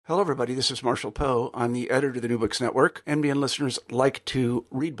Hello, everybody. This is Marshall Poe. I'm the editor of the New Books Network. NBN listeners like to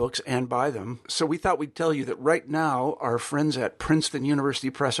read books and buy them. So we thought we'd tell you that right now, our friends at Princeton University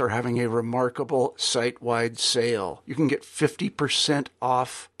Press are having a remarkable site-wide sale. You can get 50%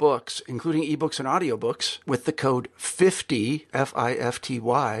 off books, including ebooks and audiobooks, with the code 50,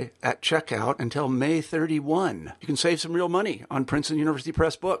 F-I-F-T-Y, at checkout until May 31. You can save some real money on Princeton University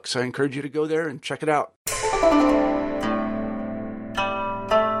Press books. I encourage you to go there and check it out.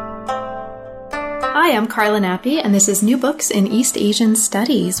 Hi, I'm Carla Nappi, and this is New Books in East Asian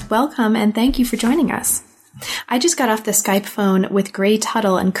Studies. Welcome, and thank you for joining us. I just got off the Skype phone with Gray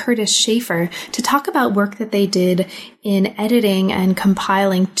Tuttle and Curtis Schaefer to talk about work that they did in editing and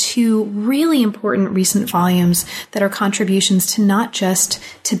compiling two really important recent volumes that are contributions to not just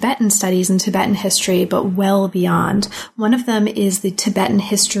Tibetan studies and Tibetan history, but well beyond. One of them is the Tibetan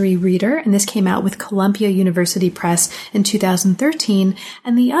History Reader, and this came out with Columbia University Press in 2013.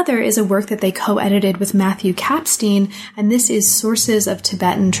 And the other is a work that they co-edited with Matthew Kapstein, and this is Sources of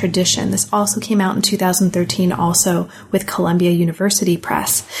Tibetan Tradition. This also came out in 2013, also with Columbia University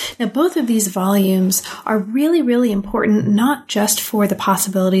Press. Now, both of these volumes are really, really important, not just for the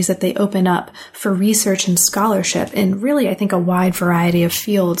possibilities that they open up for research and scholarship in really, I think, a wide variety of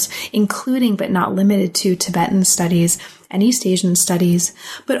fields, including but not limited to Tibetan studies and East Asian studies,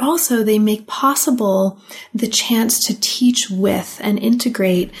 but also they make possible the chance to teach with and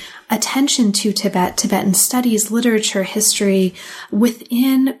integrate attention to Tibet, Tibetan studies, literature, history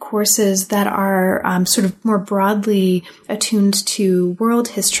within courses that are sort of more broadly attuned to world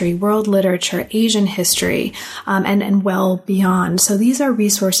history, world literature, Asian history, and well beyond. So these are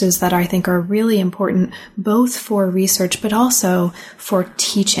resources that I think are really important both for research but also for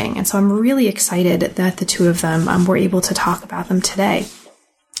teaching. And so I'm really excited that the two of them were able to talk about them today.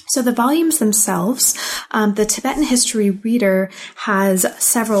 So the volumes themselves, the Tibetan History Reader has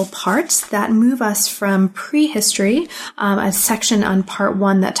several parts that move us from prehistory, a section on part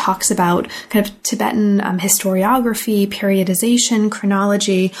one that talks about kind of Tibetan historiography, periodization,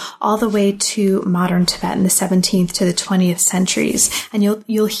 chronology, all the way to modern Tibet in the 17th to the 20th centuries. And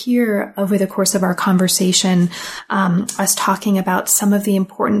you'll hear over the course of our conversation us talking about some of the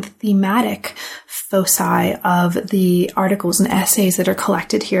important thematic foci of the articles and essays that are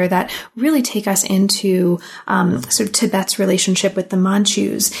collected here that really take us into sort of Tibet's relationship with the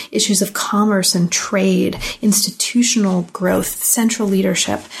Manchus, issues of commerce and trade, institutional growth, central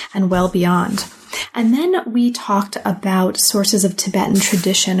leadership, and well beyond. And then we talked about Sources of Tibetan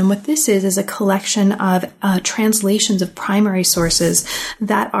Tradition. And what this is a collection of translations of primary sources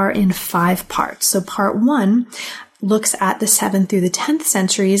that are in 5 parts. So part 1 looks at the 7th through the 10th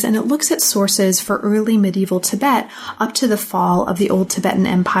centuries, and it looks at sources for early medieval Tibet up to the fall of the Old Tibetan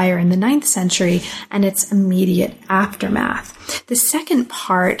Empire in the 9th century and its immediate aftermath. The second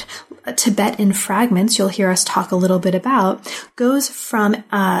part, Tibet in Fragments, you'll hear us talk a little bit about, goes from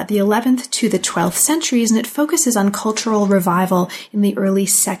the 11th to the 12th centuries, and it focuses on cultural revival in the early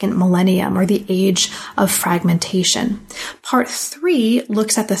 2nd millennium, or the age of fragmentation. Part 3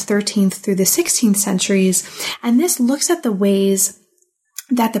 looks at the 13th through the 16th centuries, and this looks at the ways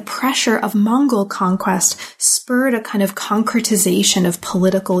that the pressure of Mongol conquest spurred a kind of concretization of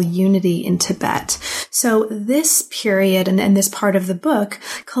political unity in Tibet. So this period and this part of the book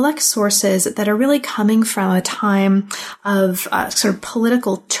collects sources that are really coming from a time of sort of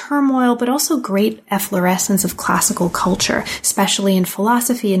political turmoil, but also great efflorescence of classical culture, especially in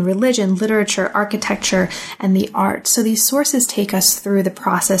philosophy and religion, literature, architecture, and the arts. So these sources take us through the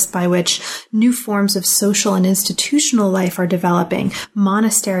process by which new forms of social and institutional life are developing.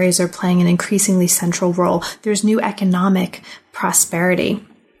 Monasteries are playing an increasingly central role. There's new economic prosperity.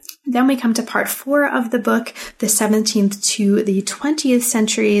 Then we come to part 4 of the book, the 17th to the 20th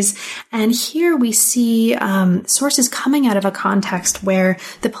centuries. And here we see sources coming out of a context where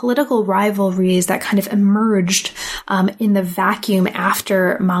the political rivalries that kind of emerged in the vacuum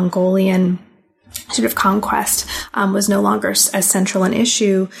after Mongolian sort of conquest was no longer as central an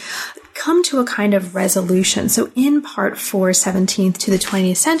issue, come to a kind of resolution. So in part 4, 17th to the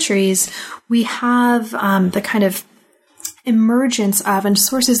 20th centuries, we have the kind of emergence of and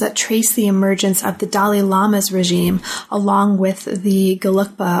sources that trace the emergence of the Dalai Lama's regime along with the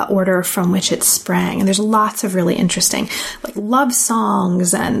Gelugpa order from which it sprang. And there's lots of really interesting like love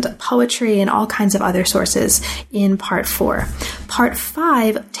songs and poetry and all kinds of other sources in part 4. Part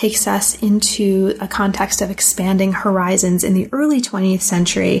 5 takes us into a context of expanding horizons in the early 20th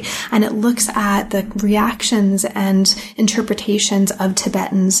century, and it looks at the reactions and interpretations of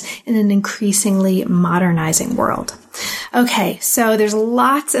Tibetans in an increasingly modernizing world. Okay, so there's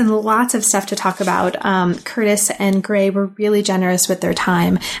lots and lots of stuff to talk about. Curtis and Gray were really generous with their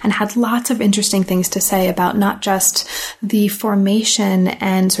time and had lots of interesting things to say about not just the formation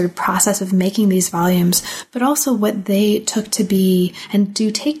and sort of process of making these volumes, but also what they took to be and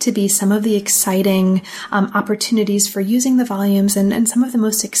do take to be some of the exciting opportunities for using the volumes and some of the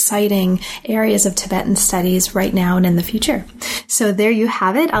most exciting areas of Tibetan studies right now and in the future. So there you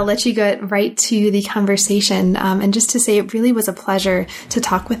have it. I'll let you get right to the conversation. And just to say, it really was a pleasure to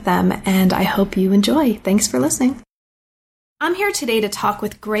talk with them, and I hope you enjoy. Thanks for listening. I'm here today to talk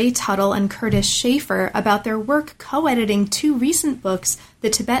with Gray Tuttle and Curtis Schaefer about their work co-editing two recent books,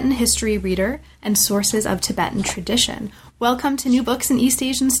 The Tibetan History Reader and Sources of Tibetan Tradition. Welcome to New Books in East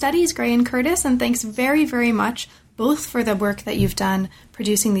Asian Studies, Gray and Curtis, and thanks very, very much both for the work that you've done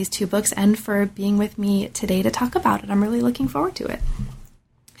producing these two books and for being with me today to talk about it. I'm really looking forward to it.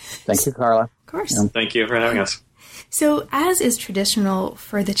 Thank you, Carla. Of course. Thank you for having us. So, as is traditional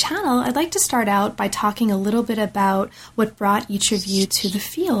for the channel, I'd like to start out by talking a little bit about what brought each of you to the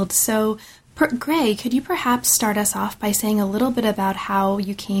field. So, Gray, could you perhaps start us off by saying a little bit about how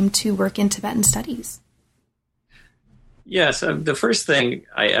you came to work in Tibetan studies? Yes, the first thing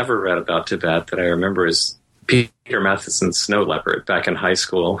I ever read about Tibet that I remember is Peter Matheson's Snow Leopard back in high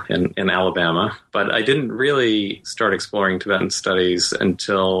school in Alabama. But I didn't really start exploring Tibetan studies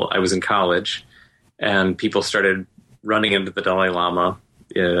until I was in college, and people started running into the Dalai Lama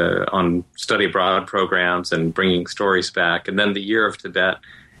on study abroad programs and bringing stories back. And then the Year of Tibet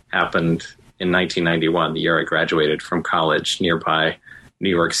happened in 1991, the year I graduated from college nearby New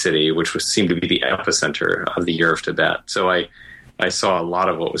York City, which seemed to be the epicenter of the Year of Tibet. So I saw a lot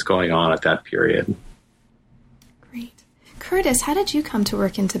of what was going on at that period. Great. Curtis, how did you come to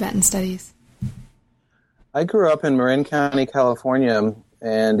work in Tibetan studies? I grew up in Marin County, California,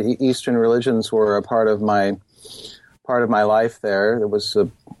 and Eastern religions were a part of my life there. It was a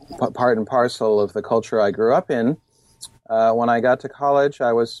part and parcel of the culture I grew up in. When I got to college,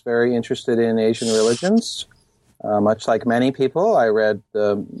 I was very interested in Asian religions. Much like many people, I read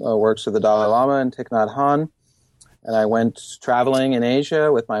the works of the Dalai Lama and Thich Nhat Hanh, and I went traveling in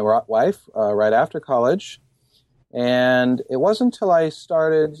Asia with my wife right after college. And it wasn't until I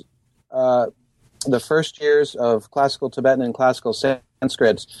started the first years of classical Tibetan and classical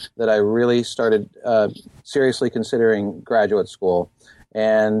Sanskrit that I really started seriously considering graduate school.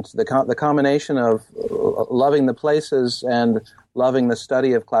 And the combination of loving the places and loving the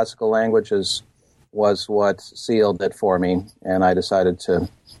study of classical languages was what sealed it for me, and I decided to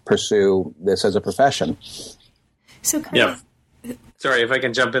pursue this as a profession. So, Curtis, yeah. Sorry, if I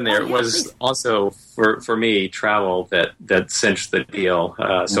can jump in there. It was also, for me, travel that cinched the deal.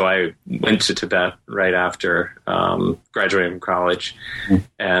 So I went to Tibet right after graduating from college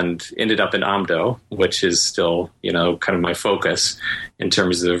and ended up in Amdo, which is still, kind of my focus in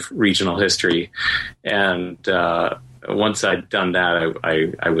terms of regional history. And once I'd done that,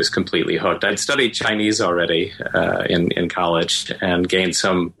 I was completely hooked. I'd studied Chinese already in college and gained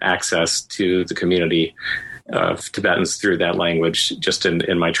some access to the community of Tibetans through that language just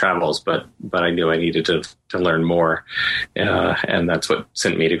in my travels, but I knew I needed to learn more, and that's what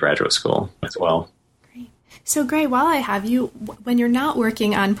sent me to graduate school as well. Great. So, Gray, while I have you, when you're not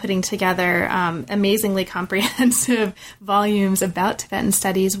working on putting together amazingly comprehensive volumes about Tibetan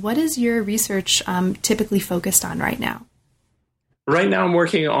studies, what is your research typically focused on right now? Right now I'm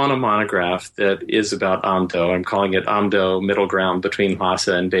working on a monograph that is about Amdo. I'm calling it Amdo, Middle Ground Between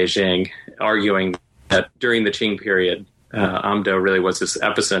Lhasa and Beijing, arguing that during the Qing period, Amdo really was this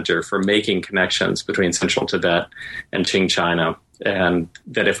epicenter for making connections between central Tibet and Qing China, and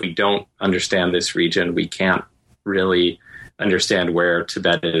that if we don't understand this region, we can't really understand where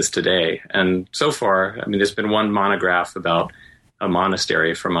Tibet is today. And so far, there's been one monograph about a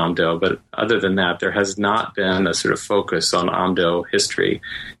monastery from Amdo, but other than that, there has not been a sort of focus on Amdo history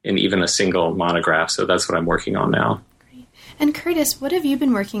in even a single monograph. So that's what I'm working on now. Great. And Curtis, what have you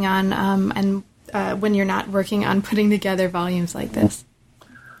been working on when you're not working on putting together volumes like this?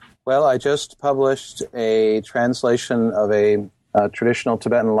 Well, I just published a translation of a traditional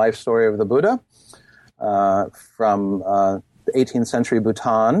Tibetan life story of the Buddha from the 18th century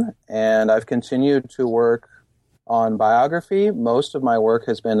Bhutan, and I've continued to work on biography. Most of my work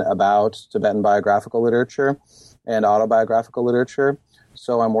has been about Tibetan biographical literature and autobiographical literature.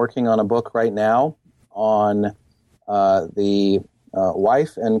 So I'm working on a book right now on the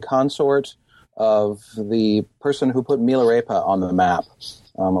wife and consort of the person who put Milarepa on the map,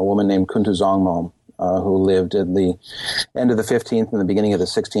 a woman named Kuntu Zongmo, who lived in the end of the 15th and the beginning of the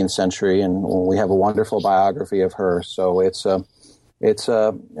 16th century, and we have a wonderful biography of her. So it's it's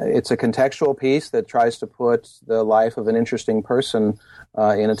a contextual piece that tries to put the life of an interesting person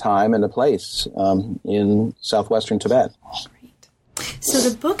in a time and a place in southwestern Tibet. So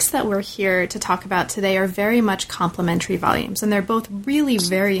the books that we're here to talk about today are very much complementary volumes, and they're both really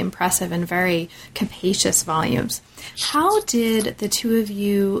very impressive and very capacious volumes. How did the two of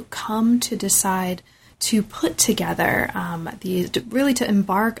you come to decide to put together to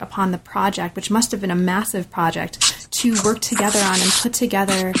embark upon the project, which must have been a massive project, to work together on and put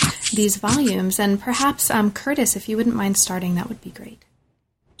together these volumes? And perhaps, Curtis, if you wouldn't mind starting, that would be great.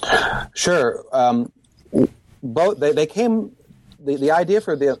 Sure. Both they came. The idea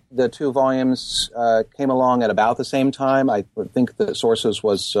for the two volumes came along at about the same time. I think that Sources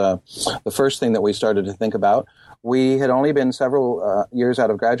was the first thing that we started to think about. We had only been several years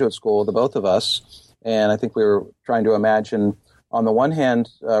out of graduate school, the both of us, and I think we were trying to imagine, on the one hand,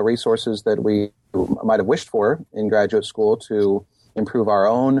 resources that we might have wished for in graduate school to improve our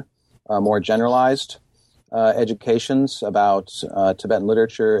own more generalized educations about Tibetan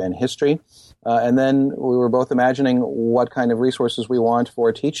literature and history. And then we were both imagining what kind of resources we want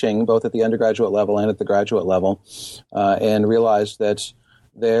for teaching, both at the undergraduate level and at the graduate level, and realized that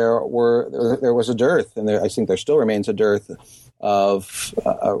there was a dearth, and I think there still remains a dearth of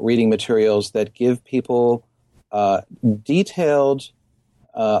reading materials that give people detailed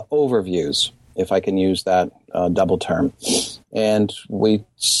overviews, if I can use that double term. And we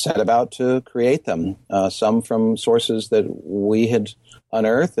set about to create them, some from sources that we had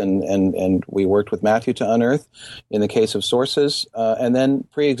unearthed, and we worked with Matthew to unearth in the case of Sources, and then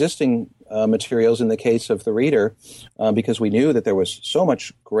pre-existing materials in the case of the reader, because we knew that there was so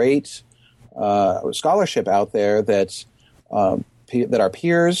much great scholarship out there that our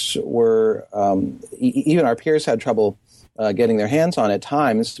peers were, even our peers had trouble getting their hands on at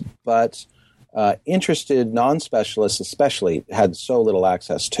times, but interested non-specialists especially had so little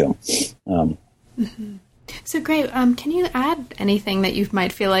access to. So great. Can you add anything that you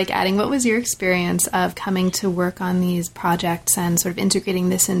might feel like adding? What was your experience of coming to work on these projects and sort of integrating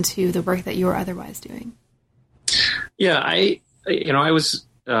this into the work that you were otherwise doing? Yeah, I was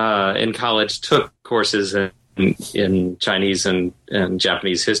in college, took courses in Chinese and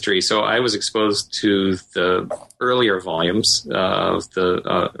Japanese history, so I was exposed to the earlier volumes of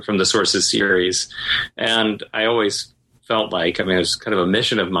from the Sources series, and I always felt like, it was kind of a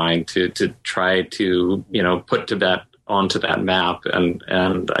mission of mine to try to put Tibet onto that map,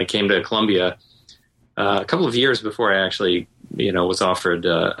 and I came to Columbia a couple of years before I actually was offered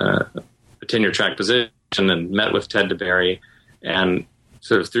a tenure track position, and met with Ted DeBerry and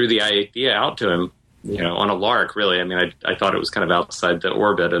sort of threw the idea out to him. On a lark, really. I thought it was kind of outside the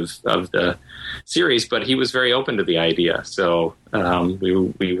orbit of the series, but he was very open to the idea. So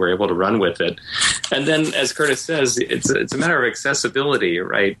we were able to run with it. And then, as Curtis says, it's a matter of accessibility,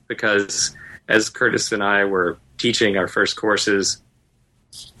 right? Because as Curtis and I were teaching our first courses,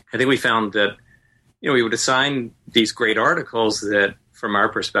 I think we found that, we would assign these great articles that, from our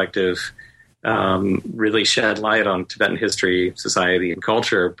perspective, really shed light on Tibetan history, society, and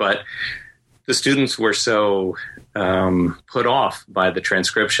culture, but the students were so put off by the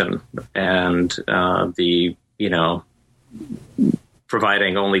transcription and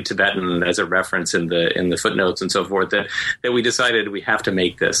providing only Tibetan as a reference in the footnotes and so forth that we decided we have to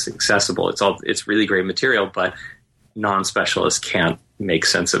make this accessible. It's really great material, but non-specialists can't make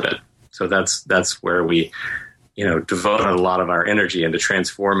sense of it. So that's where we devoted a lot of our energy into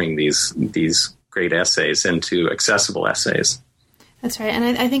transforming these great essays into accessible essays. That's right.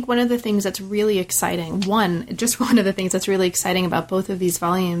 And I think one of the things that's really exciting, one of the things that's really exciting about both of these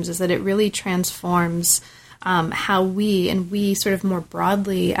volumes is that it really transforms how we sort of more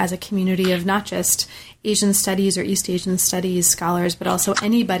broadly as a community of not just Asian studies or East Asian studies scholars, but also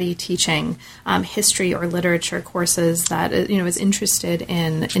anybody teaching history or literature courses that is interested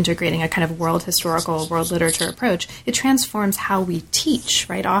in integrating a kind of world historical, world literature approach. It transforms how we teach,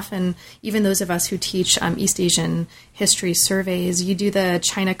 right? Often, even those of us who teach East Asian history surveys, you do the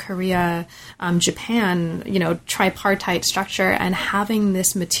China, Korea, Japan, tripartite structure, and having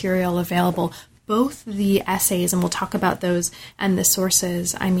this material available, both the essays, and we'll talk about those, and the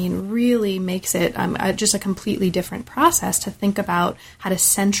sources, really makes it just a completely different process to think about how to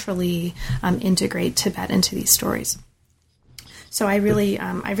centrally integrate Tibet into these stories. So I really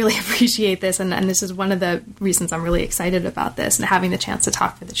appreciate this, and this is one of the reasons I'm really excited about this and having the chance to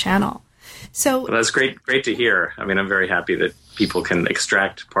talk for the channel. So well, that's great to hear. I'm very happy that people can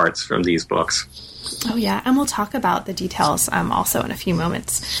extract parts from these books. Oh, yeah. And we'll talk about the details also in a few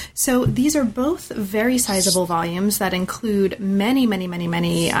moments. So these are both very sizable volumes that include many, many, many,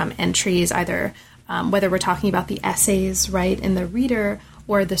 many entries, either whether we're talking about the essays, right, in the reader,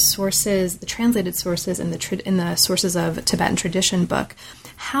 or the sources, the translated sources in the Sources of Tibetan Tradition book.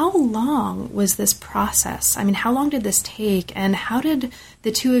 How long was this process? I mean, how long did this take, and how did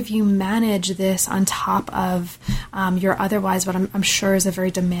the two of you manage this on top of your otherwise, what I'm sure is a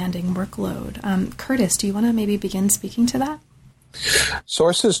very demanding workload? Curtis, do you want to maybe begin speaking to that?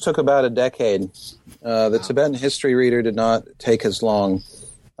 Sources took about a decade. The Tibetan history reader did not take as long.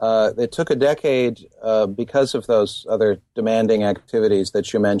 It took a decade because of those other demanding activities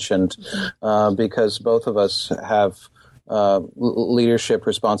that you mentioned, because both of us have leadership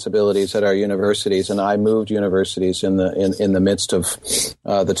responsibilities at our universities, and I moved universities in the midst of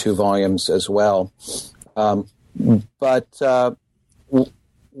the two volumes as well. But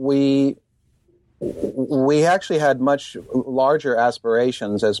we actually had much larger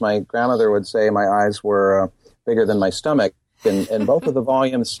aspirations. As my grandmother would say, my eyes were bigger than my stomach. And both of the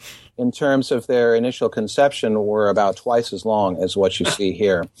volumes, in terms of their initial conception, were about twice as long as what you see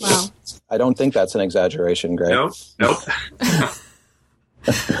here. Wow. I don't think that's an exaggeration, Greg. Nope.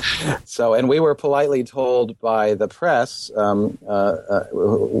 So, and we were politely told by the press,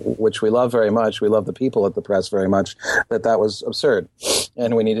 which we love very much, we love the people at the press very much, that was absurd.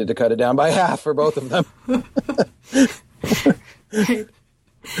 And we needed to cut it down by half for both of them.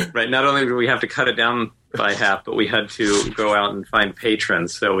 Right. Not only did we have to cut it down by half, but we had to go out and find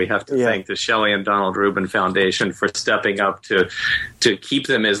patrons. So we have to thank the Shelley and Donald Rubin Foundation for stepping up to keep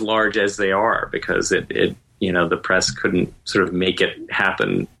them as large as they are, because it the press couldn't sort of make it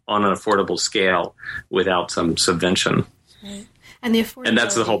happen on an affordable scale without some subvention. Right. And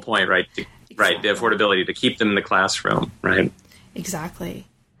that's the whole point, right? Right. The affordability to keep them in the classroom, right? Exactly.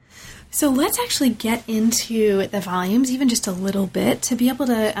 So let's actually get into the volumes even just a little bit to be able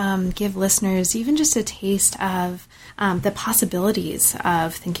to give listeners even just a taste of the possibilities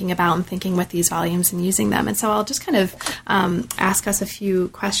of thinking about and thinking with these volumes and using them. And so I'll just kind of ask us a few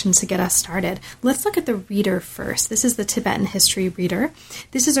questions to get us started. Let's look at the reader first. This is the Tibetan History Reader.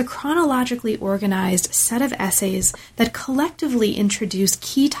 This is a chronologically organized set of essays that collectively introduce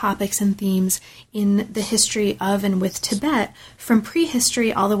key topics and themes in the history of and with Tibet from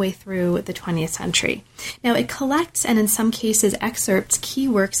prehistory all the way through the 20th century. Now, it collects and in some cases excerpts key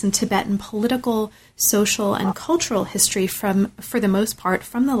works in Tibetan political, social, and cultural history for the most part,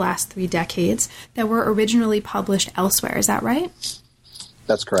 from the last 3 decades that were originally published elsewhere. Is that right?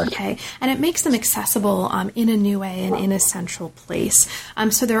 That's correct. Okay, and it makes them accessible in a new way and in a central place.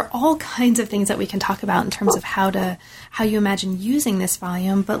 So there are all kinds of things that we can talk about in terms of how you imagine using this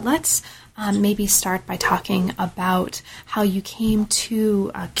volume, but let's maybe start by talking about how you came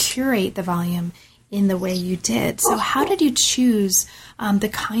to curate the volume in the way you did. So how did you choose the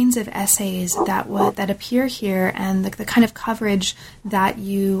kinds of essays that appear here and the kind of coverage that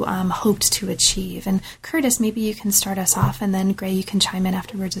you hoped to achieve? And Curtis, maybe you can start us off, and then Gray, you can chime in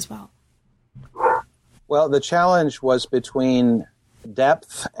afterwards as well. Well, the challenge was between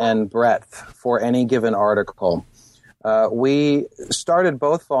depth and breadth for any given article. We started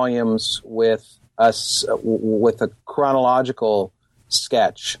both volumes with a chronological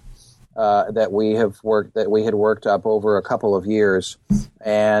sketch that we had worked up over a couple of years,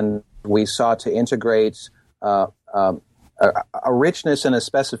 and we sought to integrate a richness and a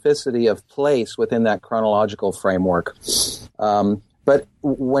specificity of place within that chronological framework. But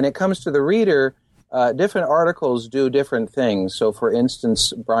when it comes to the reader, different articles do different things. So, for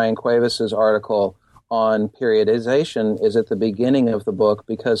instance, Brian Cuevas's article on periodization is at the beginning of the book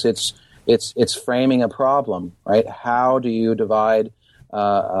because it's framing a problem, right? How do you divide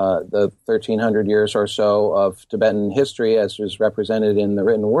the 1,300 years or so of Tibetan history, as is represented in the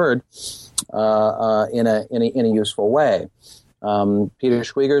written word, in a useful way? Peter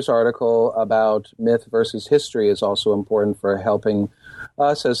Schwieger's article about myth versus history is also important for helping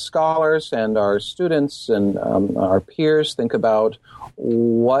us as scholars and our students and our peers think about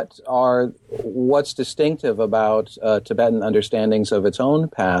what's distinctive about Tibetan understandings of its own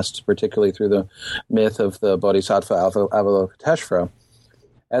past, particularly through the myth of the Bodhisattva Avalokiteshvara.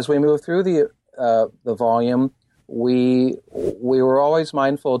 As we move through the volume, we were always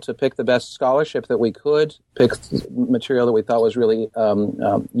mindful to pick the best scholarship that we could, pick material that we thought was really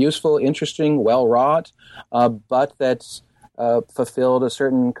useful, interesting, well wrought, but that fulfilled a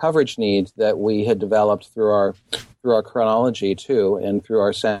certain coverage need that we had developed through our chronology too, and through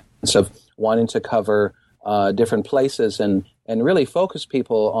our sense of wanting to cover different places and really focus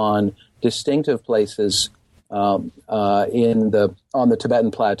people on distinctive places on the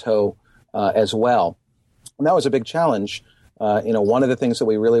Tibetan plateau as well. And that was a big challenge. One of the things that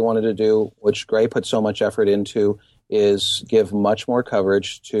we really wanted to do, which Gray put so much effort into, is give much more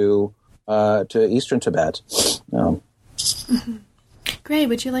coverage to to Eastern Tibet. Gray,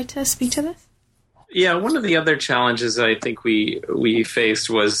 would you like to speak to this? Yeah, one of the other challenges I think we faced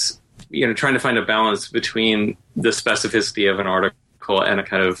was, trying to find a balance between the specificity of an article and a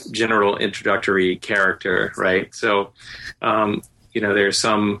kind of general introductory character, right? So, there's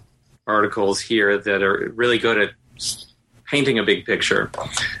some articles here that are really good at painting a big picture,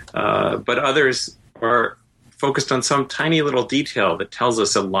 but others are focused on some tiny little detail that tells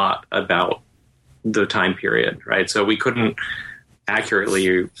us a lot about the time period, right? So we couldn't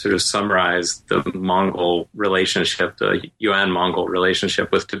accurately sort of summarize the Mongol relationship, the Yuan-Mongol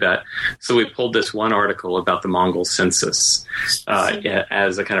relationship with Tibet. So we pulled this one article about the Mongol census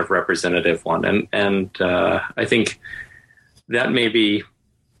as a kind of representative one. And I think that may be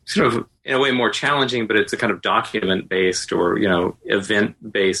sort of, in a way, more challenging, but it's a kind of document-based or,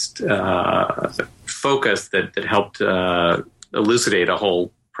 event-based focus that helped elucidate a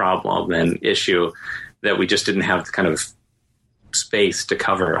whole problem and issue that we just didn't have the kind of space to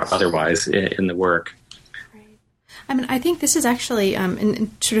cover otherwise in the work. Right. I mean, I think this is actually,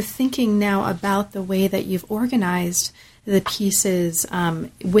 in sort of thinking now about the way that you've organized the pieces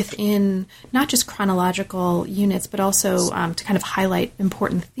within not just chronological units, but also to kind of highlight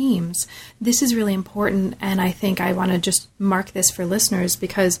important themes. This is really important, and I think I want to just mark this for listeners,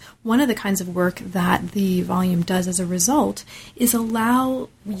 because one of the kinds of work that the volume does as a result is allow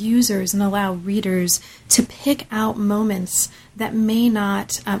users and allow readers to pick out moments that may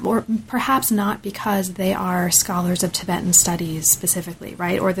not, or perhaps not because they are scholars of Tibetan studies specifically,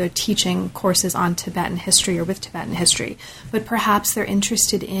 right? Or they're teaching courses on Tibetan history or with Tibetan history, but perhaps they're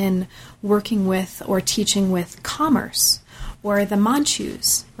interested in working with or teaching with commerce or the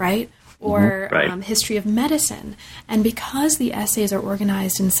Manchus, right? Or history of medicine. And because the essays are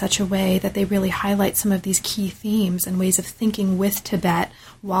organized in such a way that they really highlight some of these key themes and ways of thinking with Tibet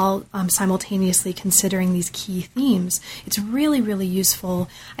while simultaneously considering these key themes, it's really, really useful,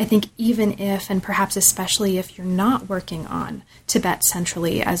 I think, even if, and perhaps especially if you're not working on Tibet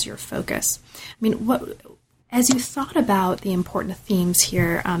centrally as your focus. I mean, as you thought about the important themes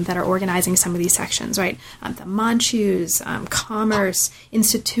here that are organizing some of these sections, right? The Manchus, commerce,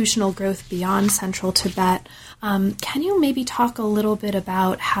 institutional growth beyond central Tibet. Can you maybe talk a little bit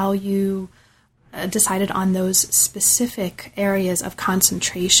about how you decided on those specific areas of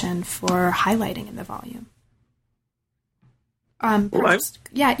concentration for highlighting in the volume?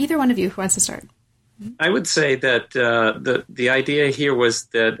 Either one of you who wants to start. I would say that the idea here was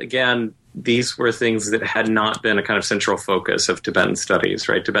that, again, these were things that had not been a kind of central focus of Tibetan studies,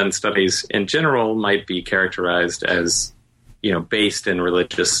 right? Tibetan studies in general might be characterized as, based in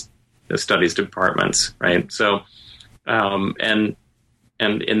religious studies departments, right? So, and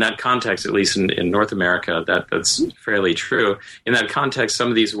in that context, at least in North America, that's fairly true. In that context, some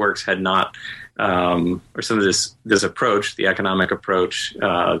of these works had not, or some of this approach, the economic approach,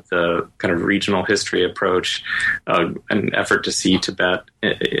 the kind of regional history approach, an effort to see Tibet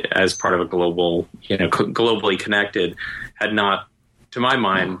as part of a global, globally connected, had not, to my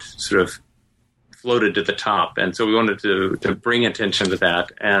mind, sort of floated to the top. And so we wanted to bring attention to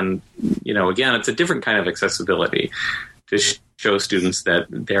that. And, again, it's a different kind of accessibility to show students that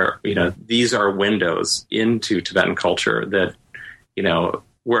these are windows into Tibetan culture that,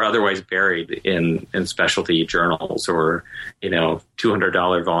 were otherwise buried in specialty journals or,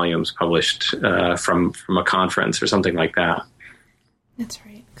 $200 volumes published from a conference or something like that. That's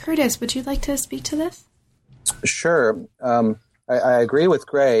right. Curtis, would you like to speak to this? Sure. I agree with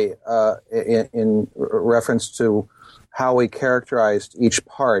Gray in reference to how we characterized each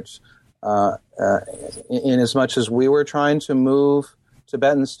part, in as much as we were trying to move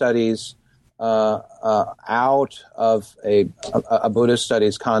Tibetan studies out of a Buddhist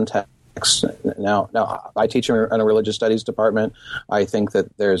studies context. Now, I teach in a religious studies department. I think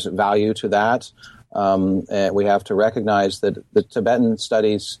that there's value to that. We have to recognize that the Tibetan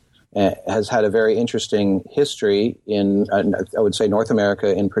studies has had a very interesting history in, I would say, North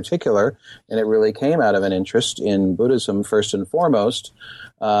America in particular, and it really came out of an interest in Buddhism first and foremost,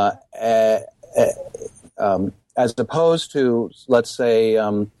 as opposed to, let's say,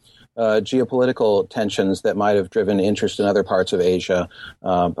 geopolitical tensions that might have driven interest in other parts of Asia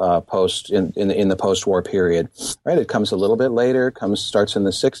in the post-war period. Right, it comes a little bit later. Starts in the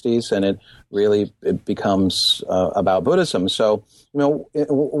 60s, and it becomes about Buddhism. So,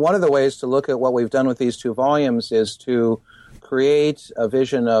 one of the ways to look at what we've done with these two volumes is to create a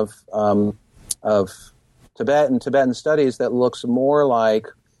vision of Tibet and Tibetan studies that looks more like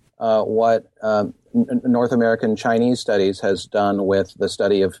what North American Chinese studies has done with the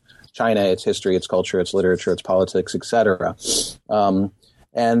study of China, its history, its culture, its literature, its politics, etc.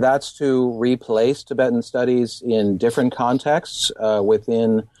 And that's to replace Tibetan studies in different contexts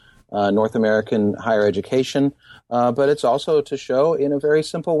within North American higher education. But it's also to show in a very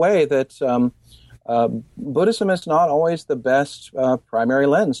simple way that Buddhism is not always the best primary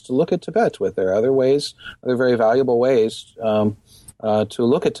lens to look at Tibet with. There are other ways, other very valuable ways to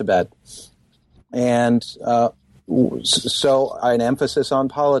look at Tibet. And so an emphasis on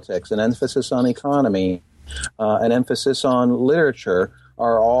politics, an emphasis on economy, an emphasis on literature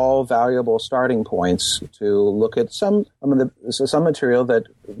are all valuable starting points to look at some material that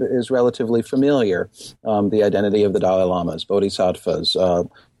is relatively familiar. The identity of the Dalai Lamas, bodhisattvas,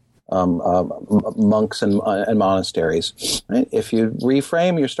 monks and monasteries. Right? If you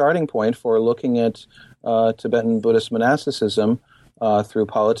reframe your starting point for looking at Tibetan Buddhist monasticism through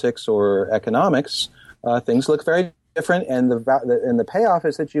politics or economics, things look very different, and the payoff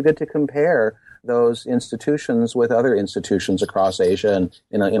is that you get to compare those institutions with other institutions across Asia and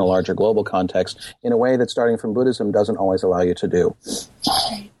in a larger global context in a way that starting from Buddhism doesn't always allow you to do.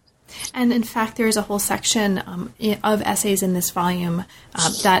 Right. And in fact, there is a whole section of essays in this volume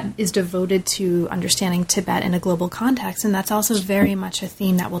that is devoted to understanding Tibet in a global context. And that's also very much a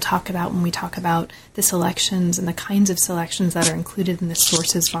theme that we'll talk about when we talk about the selections and the kinds of selections that are included in the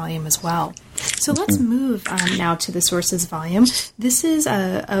sources volume as well. So let's move now to the sources volume. This is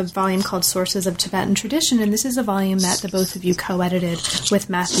a volume called Sources of Tibetan Tradition, and this is a volume that the both of you co-edited with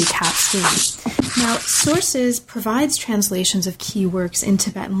Matthew Capstein. Now, Sources provides translations of key works in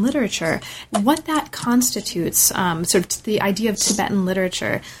Tibetan literature. What that constitutes, sort of the idea of Tibetan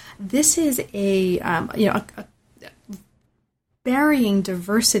literature, this is a varying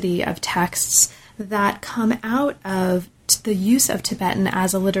diversity of texts that come out of the use of Tibetan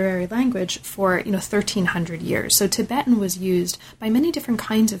as a literary language for 1,300 years. So Tibetan was used by many different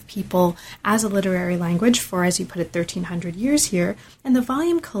kinds of people as a literary language for, as you put it, 1,300 years here. And the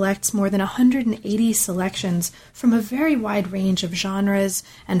volume collects more than 180 selections from a very wide range of genres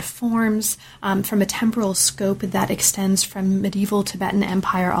and forms, from a temporal scope that extends from medieval Tibetan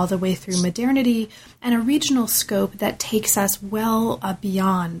Empire all the way through modernity, and a regional scope that takes us well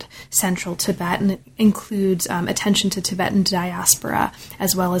beyond central Tibet and includes attention to Tibetan diaspora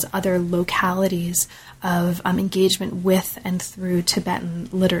as well as other localities of engagement with and through Tibetan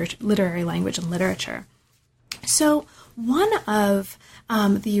literary language and literature. So one of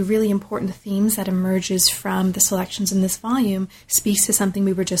the really important themes that emerges from the selections in this volume speaks to something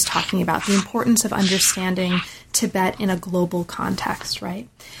we were just talking about, the importance of understanding Tibet in a global context, right?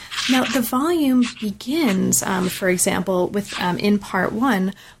 Now, the volume begins, for example, with in part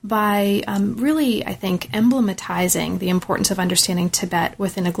one by really, I think, emblematizing the importance of understanding Tibet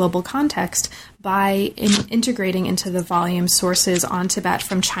within a global context by integrating into the volume sources on Tibet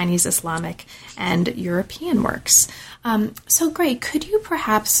from Chinese, Islamic, and European works. So, Greg, could you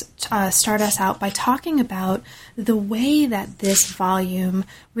perhaps start us out by talking about the way that this volume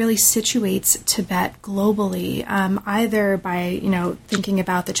really situates Tibet globally, either by, thinking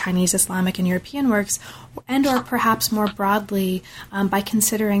about the Chinese, Islamic, and European works, and or perhaps more broadly by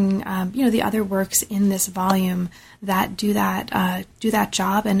considering, the other works in this volume that do that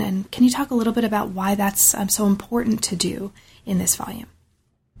job, and can you talk a little bit about why that's so important to do in this volume?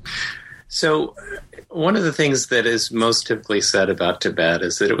 So one of the things that is most typically said about Tibet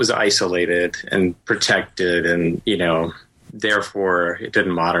is that it was isolated and protected and, therefore it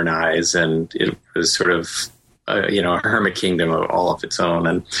didn't modernize and it was sort of, a hermit kingdom of all of its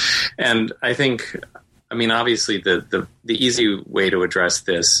own. And I think, obviously the easy way to address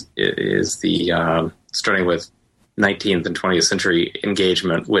this is the starting with 19th and 20th century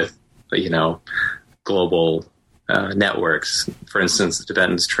engagement with, global networks. For instance, the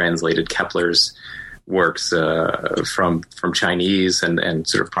Tibetans translated Kepler's works from Chinese and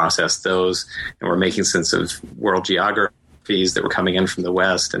sort of processed those, and were making sense of world geographies that were coming in from the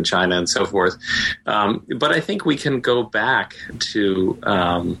West and China and so forth. But I think we can go back to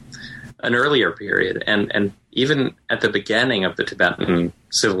an earlier period and even at the beginning of the Tibetan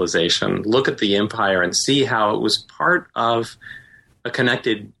civilization, look at the empire and see how it was part of a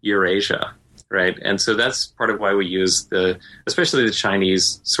connected Eurasia. Right, and so that's part of why we use especially the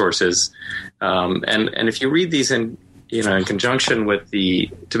Chinese sources, and if you read these in conjunction with the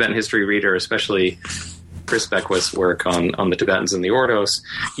Tibetan history reader, especially Chris Beckwith's work on the Tibetans and the Ordos,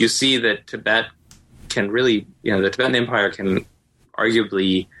 you see that Tibet can really, the Tibetan Empire can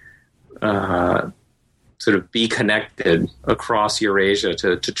arguably sort of be connected across Eurasia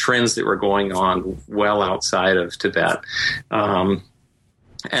to trends that were going on well outside of Tibet.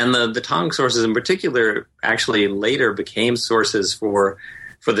 And the Tang sources in particular actually later became sources for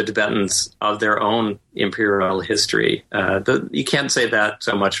for the Tibetans of their own imperial history. You can't say that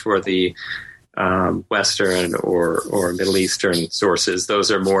so much for the Western or Middle Eastern sources.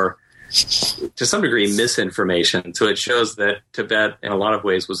 Those are more, to some degree, misinformation. So it shows that Tibet, in a lot of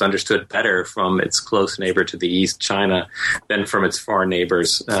ways, was understood better from its close neighbor to the east, China, than from its far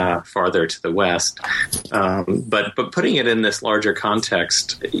neighbors farther to the west. But putting it in this larger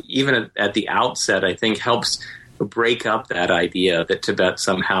context, even at the outset, I think helps break up that idea that Tibet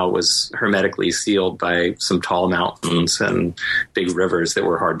somehow was hermetically sealed by some tall mountains and big rivers that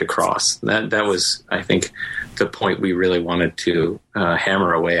were hard to cross. That was, I think, the point we really wanted to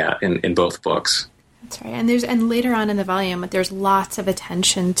hammer away at in both books. That's right. And later on in the volume, there's lots of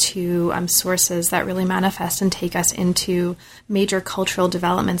attention to sources that really manifest and take us into major cultural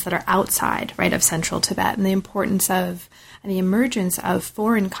developments that are outside, right, of central Tibet, and the importance of and the emergence of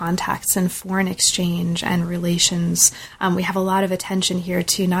foreign contacts and foreign exchange and relations. We have a lot of attention here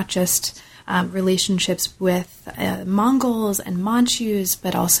to not just relationships with Mongols and Manchus,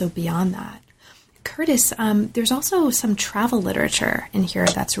 but also beyond that. Curtis, there's also some travel literature in here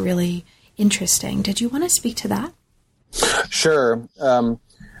that's really interesting. Did you want to speak to that? Sure.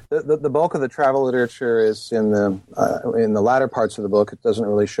 The bulk of the travel literature is in the latter parts of the book. It doesn't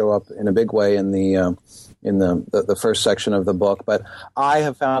really show up in a big way in the first section of the book, but I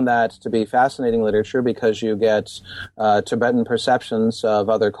have found that to be fascinating literature because you get Tibetan perceptions of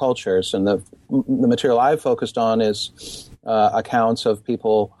other cultures, and the material I've focused on is accounts of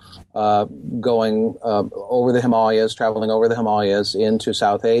people going over the Himalayas, traveling over the Himalayas into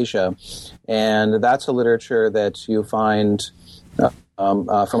South Asia, and that's a literature that you find from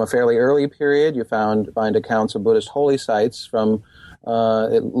a fairly early period. You find accounts of Buddhist holy sites from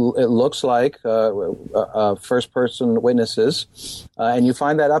it looks like first-person witnesses, and you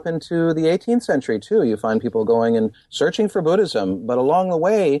find that up into the 18th century too. You find people going and searching for Buddhism, but along the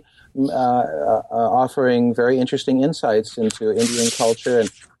way offering very interesting insights into Indian culture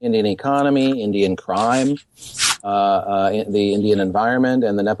and Indian economy, Indian crime, the Indian environment,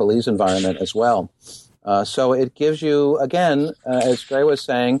 and the Nepalese environment as well. So it gives you, again, as Gray was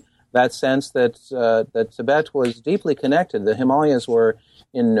saying, that sense that Tibet was deeply connected. The Himalayas were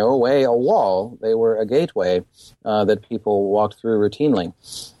in no way a wall. They were a gateway that people walked through routinely.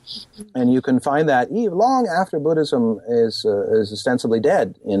 And you can find that long after Buddhism is ostensibly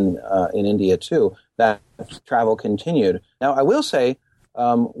dead in India, too. That travel continued. Now, I will say,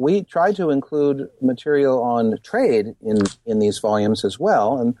 we tried to include material on trade in these volumes as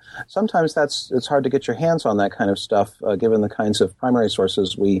well, and sometimes it's hard to get your hands on that kind of stuff, given the kinds of primary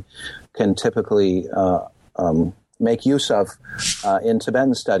sources we can typically make use of in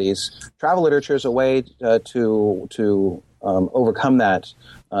Tibetan studies. Travel literature is a way to overcome that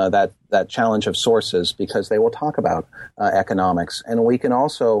challenge of sources, because they will talk about economics, and we can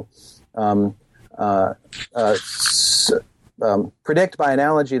also predict by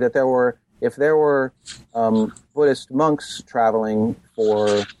analogy that if there were Buddhist monks traveling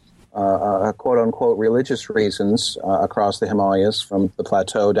for quote-unquote religious reasons across the Himalayas from the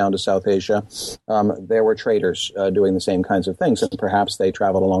plateau down to South Asia, there were traders doing the same kinds of things, and perhaps they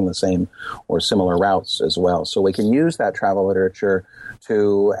traveled along the same or similar routes as well. So we can use that travel literature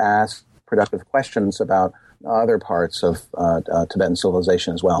to ask productive questions about other parts of Tibetan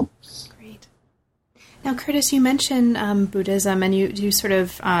civilization as well. Now, Curtis, you mentioned Buddhism, and you sort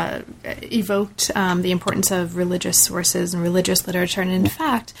of evoked the importance of religious sources and religious literature. And in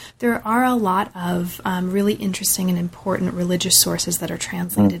fact, there are a lot of really interesting and important religious sources that are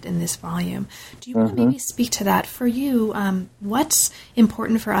translated in this volume. Do you want to maybe speak to that? For you, what's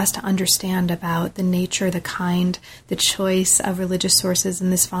important for us to understand about the nature, the kind, the choice of religious sources in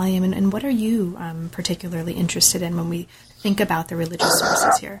this volume? And what are you particularly interested in when we think about the religious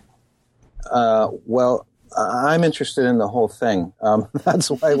sources here? Well, I'm interested in the whole thing. That's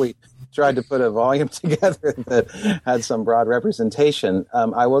why we tried to put a volume together that had some broad representation.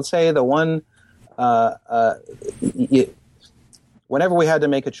 I will say the one, whenever we had to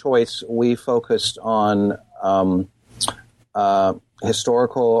make a choice, we focused on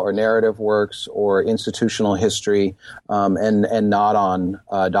historical or narrative works or institutional history, and not on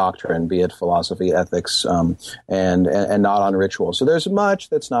doctrine, be it philosophy, ethics, and not on ritual. So there's much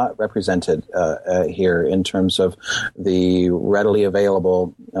that's not represented here in terms of the readily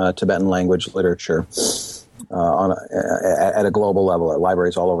available Tibetan language literature at a global level at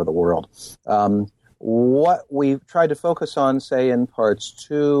libraries all over the world. What we tried to focus on, say, in parts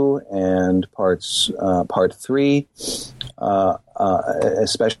 2 and part 3,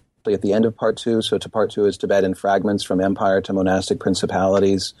 especially at the end of part 2. So to part 2 is Tibet in fragments from empire to monastic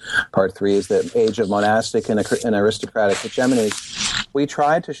principalities. Part 3 is the age of monastic and aristocratic hegemonies. We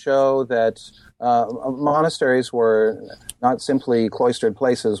tried to show that monasteries were not simply cloistered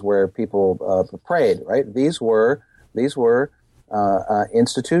places where people prayed, right? These were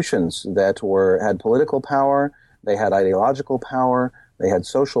institutions that had political power, they had ideological power, they had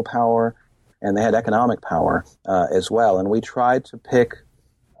social power, and they had economic power as well. And we tried to pick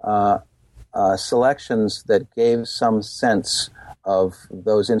selections that gave some sense of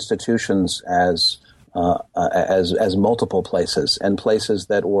those institutions as multiple places, and places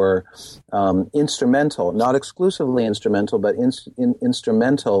that were instrumental, not exclusively instrumental, but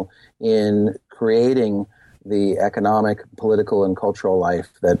instrumental in creating the economic, political, and cultural life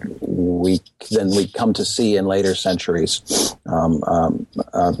that we come to see in later centuries,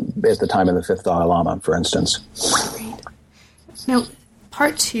 at the time of the fifth Dalai Lama, for instance. Great. Now,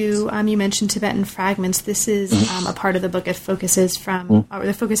 part 2, you mentioned Tibetan fragments. This is a part of the book. It focuses on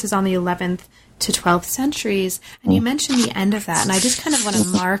the 11th to 12th centuries, and you mentioned the end of that. And I just kind of want to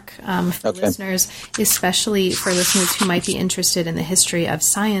mark for listeners, especially for listeners who might be interested in the history of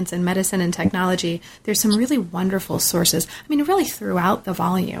science and medicine and technology. There's some really wonderful sources. I mean, really throughout the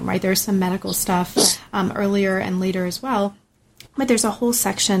volume, right? There's some medical stuff earlier and later as well. But there's a whole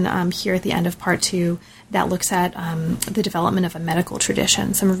section here at the end of part 2 that looks at the development of a medical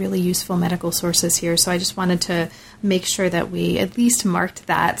tradition, some really useful medical sources here. So I just wanted to make sure that we at least marked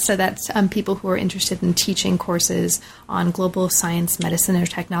that so that people who are interested in teaching courses on global science, medicine, or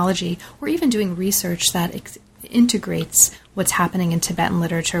technology, or even doing research that integrates what's happening in Tibetan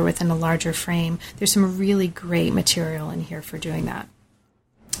literature within a larger frame, there's some really great material in here for doing that.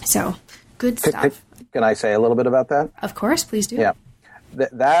 So, good stuff. Can I say a little bit about that? Of course, please do. Yeah.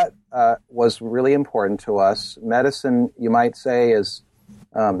 That was really important to us. Medicine, you might say, is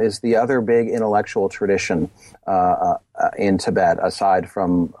the other big intellectual tradition in Tibet, aside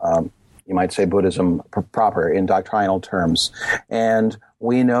from, you might say, Buddhism proper in doctrinal terms. And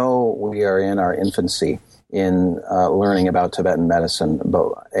we know we are in our infancy in learning about Tibetan medicine.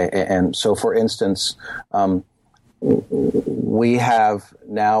 And so, for instance, we have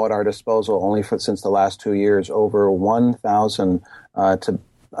now at our disposal, only since the last 2 years, over 1,000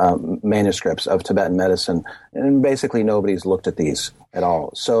 manuscripts of Tibetan medicine, and basically nobody's looked at these at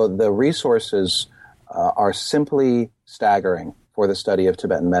all. So the resources are simply staggering for the study of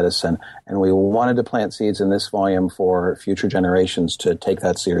Tibetan medicine, and we wanted to plant seeds in this volume for future generations to take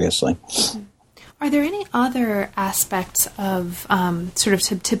that seriously. Are there any other aspects of sort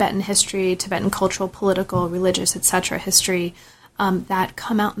of Tibetan history, Tibetan cultural, political, religious, etc. history that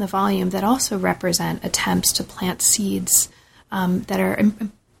come out in the volume that also represent attempts to plant seeds that are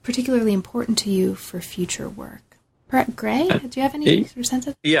particularly important to you for future work? Gray, do you have any sort of sense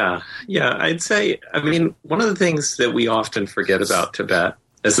of? Yeah, I'd say, one of the things that we often forget about Tibet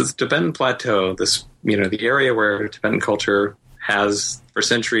is this Tibetan Plateau, this, the area where Tibetan culture has for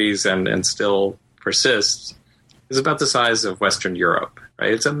centuries and still persists, is about the size of Western Europe,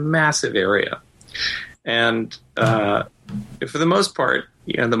 right? It's a massive area. And for the most part,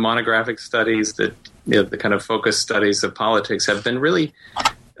 the monographic studies that, the kind of focus studies of politics have been really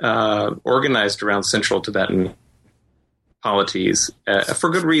organized around central Tibetan polities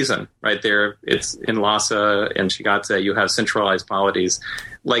for good reason, right? It's in Lhasa and Shigatse, you have centralized polities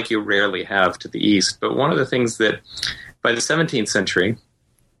like you rarely have to the east. But one of the things that by the 17th century,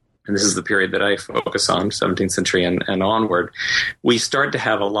 and this is the period that I focus on, 17th century and onward, we start to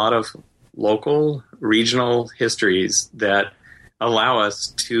have a lot of local, regional histories that allow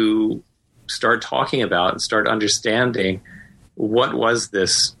us to start talking about and start understanding what was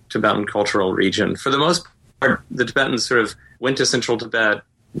this Tibetan cultural region. For the most part, the Tibetans sort of went to central Tibet.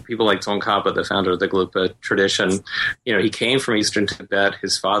 People like Tsongkhapa, the founder of the Gelugpa tradition, he came from eastern Tibet.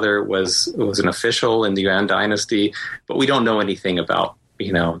 His father was an official in the Yuan dynasty, but we don't know anything about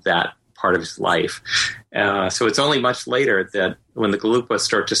that part of his life. So it's only much later that when the Gelugpa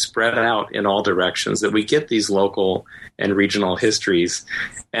start to spread out in all directions that we get these local and regional histories.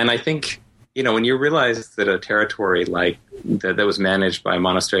 And I think, when you realize that a territory like that was managed by a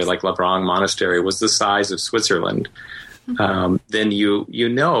monastery like Labrang Monastery was the size of Switzerland, then you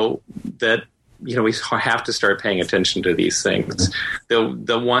know that we have to start paying attention to these things.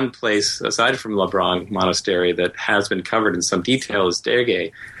 The one place, aside from Labrang Monastery, that has been covered in some detail is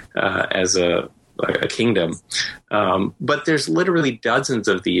Derge as a kingdom. But there's literally dozens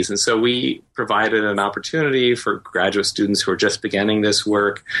of these. And so we provided an opportunity for graduate students who are just beginning this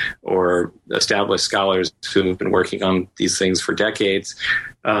work or established scholars who have been working on these things for decades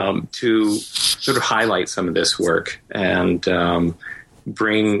to sort of highlight some of this work. And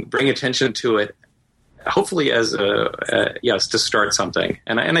bring attention to it, hopefully as to start something.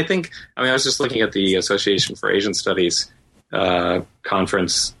 And I think, I was just looking at the Association for Asian Studies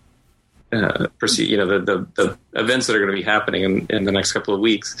conference, the events that are going to be happening in the next couple of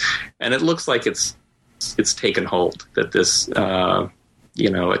weeks, and it looks like it's taken hold, that this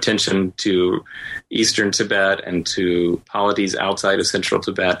attention to Eastern Tibet and to polities outside of Central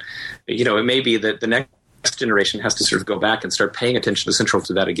Tibet, it may be that the next generation has to sort of go back and start paying attention to Central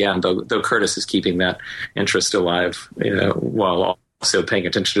Tibet again, though Curtis is keeping that interest alive, while also paying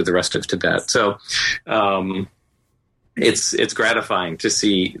attention to the rest of Tibet. So it's gratifying to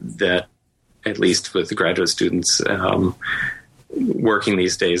see that, at least with the graduate students working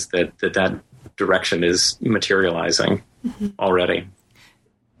these days, that direction is materializing already.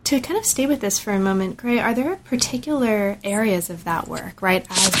 To kind of stay with this for a moment, Gray, are there particular areas of that work, right,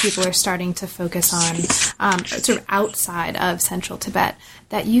 as people are starting to focus on sort of outside of Central Tibet,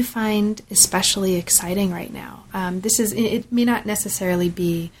 that you find especially exciting right now? It may not necessarily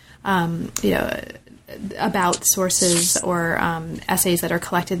be, about sources or essays that are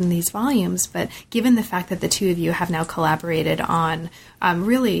collected in these volumes, but given the fact that the two of you have now collaborated on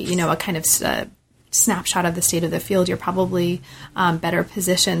really, a kind of snapshot of the state of the field, you're probably better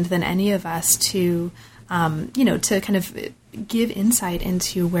positioned than any of us to kind of give insight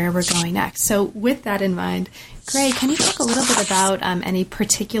into where we're going next. So with that in mind, Gray, can you talk a little bit about any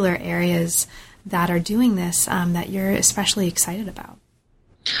particular areas that are doing this that you're especially excited about?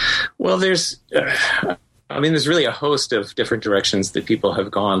 Well, there's really a host of different directions that people have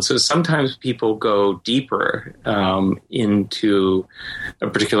gone. So sometimes people go deeper into a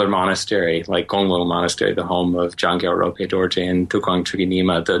particular monastery, like Gonglong Monastery, the home of Jangyao Ropé Dorje and Tukwang Chökyi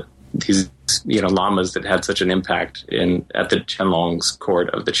Nyima, these lamas that had such an impact at the Qianlong's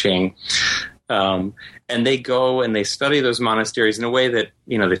court of the Qing. And they go and they study those monasteries in a way that,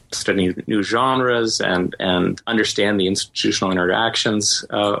 they study new genres and understand the institutional interactions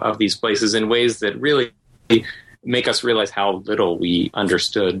of these places in ways that really make us realize how little we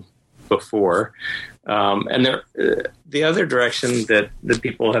understood before. And the other direction that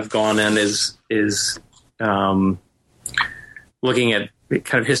people have gone in is looking at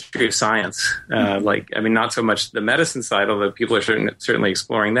kind of history of science. Not so much the medicine side, although people are certainly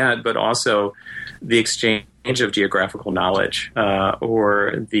exploring that, but also the exchange of geographical knowledge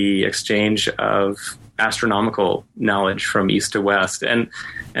or the exchange of astronomical knowledge from east to west, and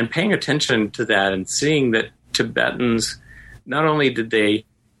paying attention to that and seeing that Tibetans, not only did they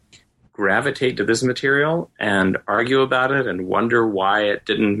gravitate to this material and argue about it and wonder why it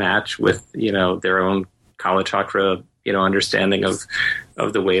didn't match with, their own Kala Chakra, understanding of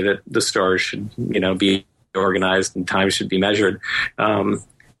the way that the stars should, be organized and time should be measured.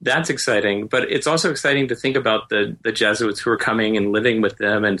 That's exciting, but it's also exciting to think about the Jesuits who are coming and living with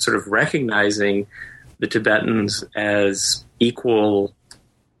them and sort of recognizing the Tibetans as equal,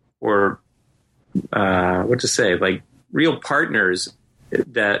 or real partners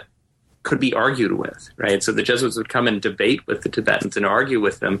that could be argued with, right? So the Jesuits would come and debate with the Tibetans and argue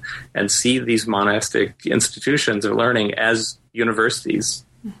with them and see these monastic institutions of learning as universities.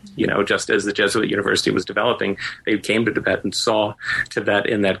 Just as the Jesuit university was developing, they came to Tibet and saw Tibet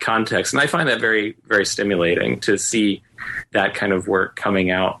in that context. And I find that very, very stimulating to see that kind of work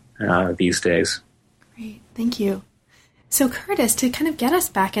coming out these days. Great. Thank you. So Curtis, to kind of get us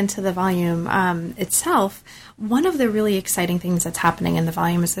back into the volume itself, one of the really exciting things that's happening in the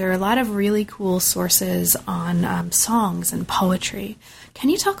volume is there are a lot of really cool sources on songs and poetry. Can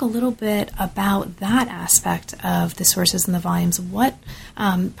you talk a little bit about that aspect of the sources in the volumes? What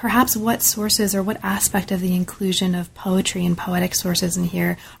sources or what aspect of the inclusion of poetry and poetic sources in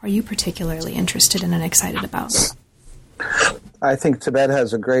here are you particularly interested in and excited about? I think Tibet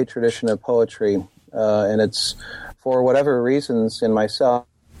has a great tradition of poetry, and it's, for whatever reasons in myself,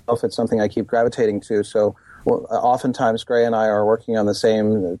 it's something I keep gravitating to. So oftentimes Gray and I are working on the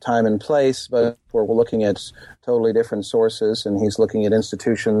same time and place, but we're looking at totally different sources, and he's looking at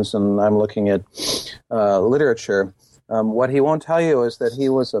institutions and I'm looking at literature. What he won't tell you is that he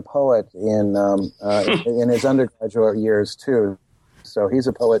was a poet in his undergraduate years too. So he's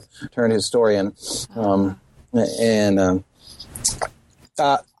a poet turned historian. The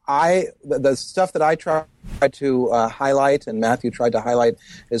stuff that I tried to highlight, and Matthew tried to highlight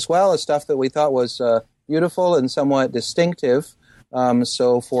as well, is stuff that we thought was beautiful and somewhat distinctive.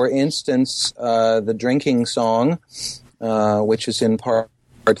 So, for instance, the drinking song, which is in part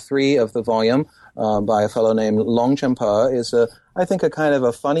 3 of the volume by a fellow named Long Chenpa, is I think, a kind of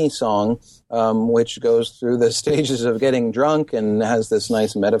a funny song, which goes through the stages of getting drunk and has this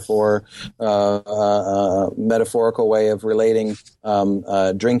nice metaphorical way of relating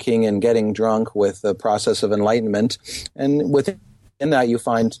drinking and getting drunk with the process of enlightenment. And within that, you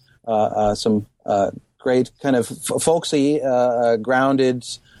find some great kind of folksy, grounded,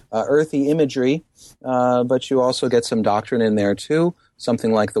 earthy imagery, but you also get some doctrine in there too.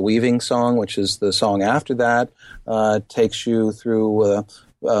 Something like the Weaving Song, which is the song after that, takes you through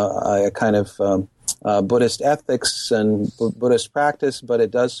a kind of Buddhist ethics and Buddhist practice, but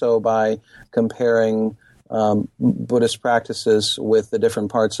it does so by comparing Buddhist practices with the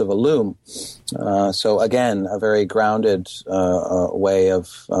different parts of a loom. So again, a very grounded way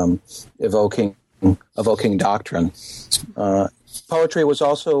of evoking doctrine. Poetry was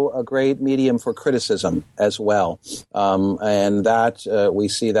also a great medium for criticism as well, and that we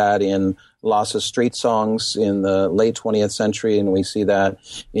see that in Lhasa street songs in the late 20th century, and we see that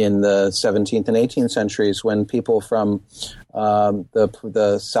in the 17th and 18th centuries when people from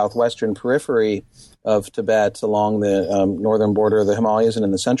the southwestern periphery of Tibet along the northern border of the Himalayas and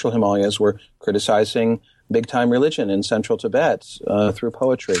in the central Himalayas were criticizing big-time religion in central Tibet through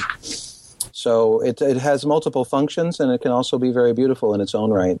poetry. So it has multiple functions, and it can also be very beautiful in its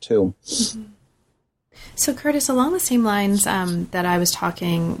own right, too. Mm-hmm. So, Curtis, along the same lines that I was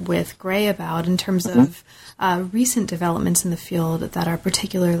talking with Gray about in terms of recent developments in the field that are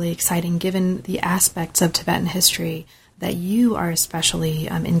particularly exciting given the aspects of Tibetan history that you are especially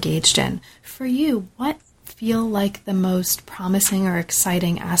engaged in, for you, what feel like the most promising or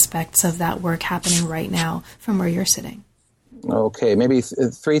exciting aspects of that work happening right now from where you're sitting? Okay, maybe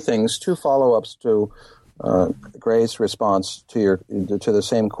three things. Two follow-ups to Gray's response to the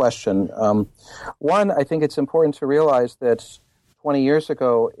same question. One, I think it's important to realize that 20 years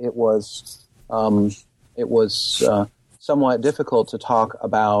ago it was somewhat difficult to talk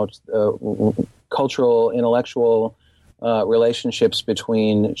about cultural, intellectual relationships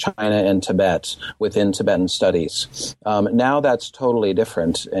between China and Tibet within Tibetan studies. Now that's totally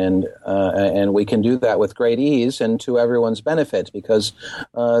different, and we can do that with great ease and to everyone's benefit because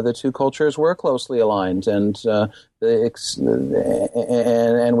the two cultures were closely aligned, and we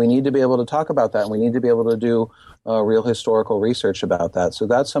need to be able to talk about that, and we need to be able to do real historical research about that. So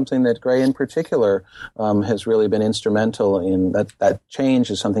that's something that Gray in particular has really been instrumental in. That change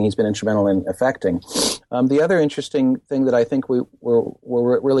is something he's been instrumental in affecting. The other interesting thing that I think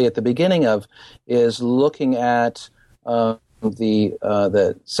we're really at the beginning of is looking at the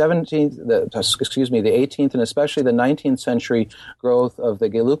 18th and especially the 19th century growth of the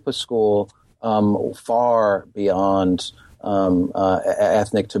Gelugpa school far beyond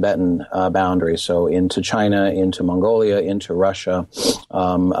ethnic Tibetan boundaries, so into China, into Mongolia, into Russia,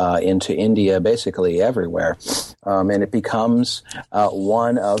 into India, basically everywhere. And it becomes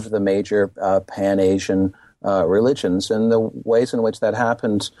one of the major Pan-Asian religions. And the ways in which that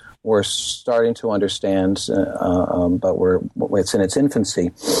happened, we're starting to understand, but it's in its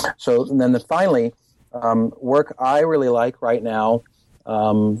infancy. So then finally, work I really like right now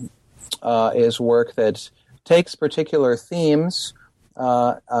is work that takes particular themes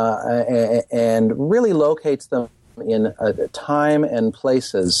and really locates them in time and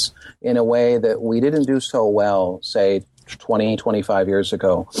places in a way that we didn't do so well, say, 20, 25 years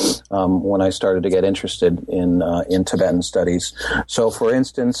ago when I started to get interested in Tibetan studies. So, for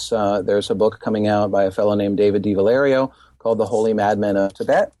instance, there's a book coming out by a fellow named David DiValerio called The Holy Madmen of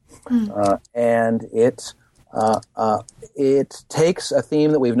Tibet, and it takes a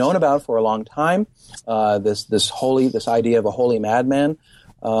theme that we've known about for a long time, this idea of a holy madman,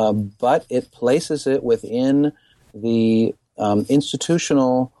 but it places it within the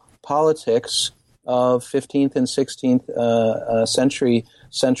institutional politics of 15th and 16th century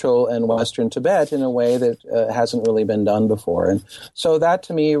central and western Tibet in a way that hasn't really been done before. And so that,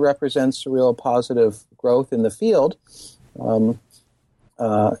 to me, represents real positive growth in the field.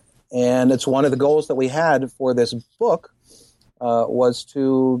 And it's one of the goals that we had for this book was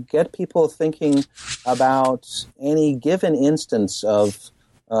to get people thinking about any given instance of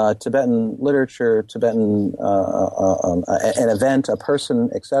Tibetan literature, Tibetan an event, a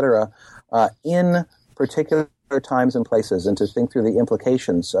person, etc., in particular times and places, and to think through the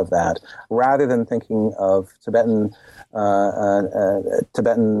implications of that, rather than thinking of Tibetan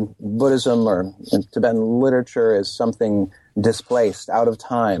Buddhism or Tibetan literature as something displaced, out of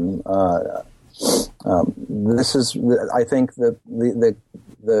time. This is, I think,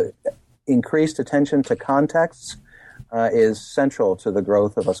 the increased attention to contexts is central to the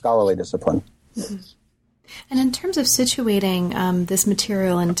growth of a scholarly discipline. Mm-hmm. And in terms of situating this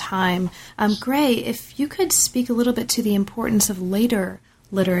material in time, Gray, if you could speak a little bit to the importance of later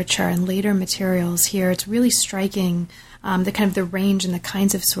literature and later materials here, it's really striking the kind of the range and the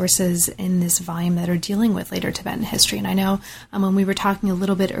kinds of sources in this volume that are dealing with later Tibetan history. And I know when we were talking a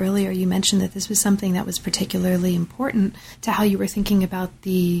little bit earlier, you mentioned that this was something that was particularly important to how you were thinking about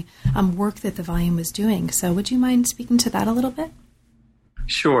the work that the volume was doing. So would you mind speaking to that a little bit?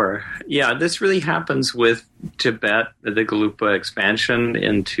 Sure. Yeah, this really happens with Tibet, the Gelugpa expansion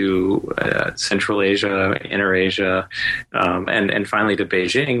into Central Asia, Inner Asia, and finally to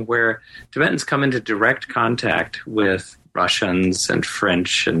Beijing, where Tibetans come into direct contact with Russians and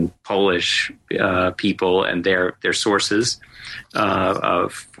French and Polish people and their sources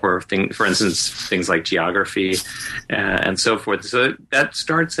for instance, things like geography and so forth. So that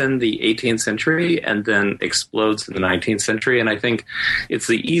starts in the 18th century and then explodes in the 19th century. And I think it's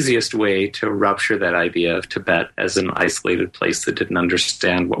the easiest way to rupture that idea of Tibet as an isolated place that didn't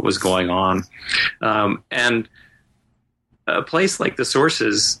understand what was going on. And a place like the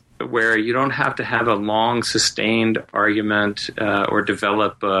sources, where you don't have to have a long, sustained argument or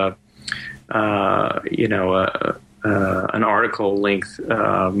develop an article-length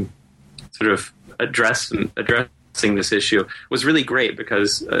sort of addressing this issue, was really great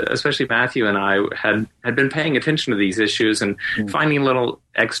because especially Matthew and I had been paying attention to these issues and finding little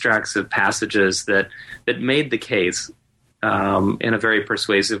extracts of passages that made the case in a very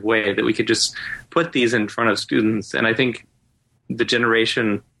persuasive way that we could just put these in front of students. And I think the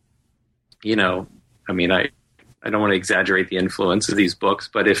generation, I don't want to exaggerate the influence of these books,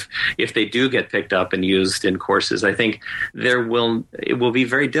 but if they do get picked up and used in courses, I think it will be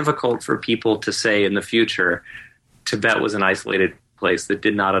very difficult for people to say in the future Tibet was an isolated place that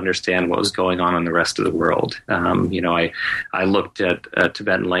did not understand what was going on in the rest of the world. I looked at a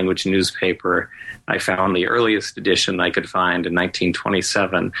Tibetan language newspaper. I found the earliest edition I could find in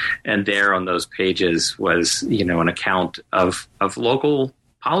 1927, and there on those pages was an account of local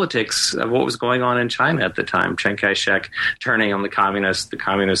politics of what was going on in China at the time. Chiang Kai-shek turning on the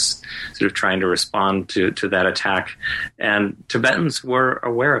communists sort of trying to respond to that attack. And Tibetans were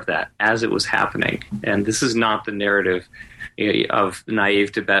aware of that as it was happening. And this is not the narrative of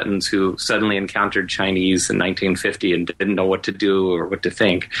naive Tibetans who suddenly encountered Chinese in 1950 and didn't know what to do or what to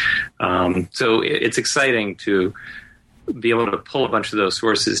think. So it's exciting to be able to pull a bunch of those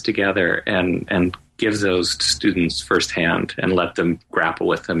sources together and give those to students firsthand and let them grapple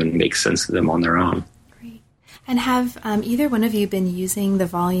with them and make sense of them on their own. Great. And have either one of you been using the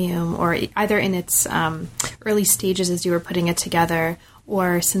volume, or either in its early stages as you were putting it together,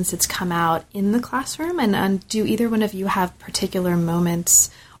 or since it's come out in the classroom? And do either one of you have particular moments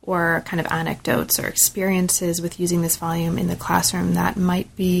or kind of anecdotes or experiences with using this volume in the classroom that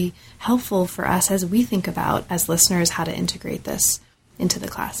might be helpful for us as we think about, as listeners, how to integrate this into the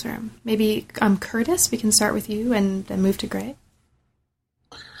classroom? Maybe Curtis, we can start with you and then move to Gray.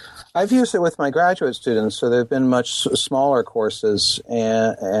 I've used it with my graduate students, so they've been much smaller courses,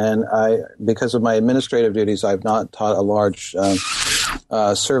 and I, because of my administrative duties, I've not taught a large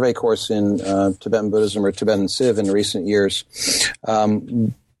survey course in Tibetan Buddhism or Tibetan Civ in recent years.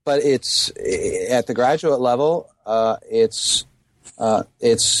 But it's at the graduate level. It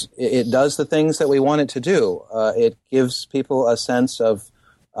does the things that we want it to do. It gives people a sense of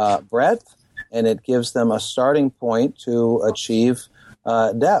breadth, and it gives them a starting point to achieve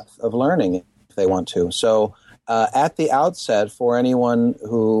depth of learning if they want to. So at the outset, for anyone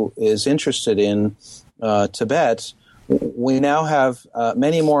who is interested in Tibet, we now have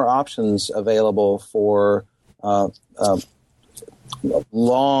many more options available for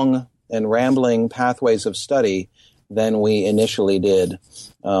long and rambling pathways of study than we initially did,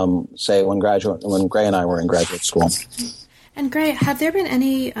 say, when Gray and I were in graduate school. And Gray, have there been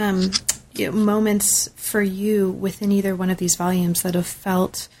any moments for you within either one of these volumes that have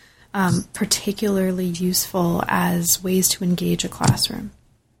felt particularly useful as ways to engage a classroom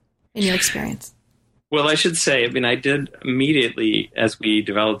in your experience? Well, I should say, I did immediately, as we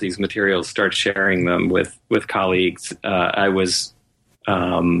developed these materials, start sharing them with colleagues. I was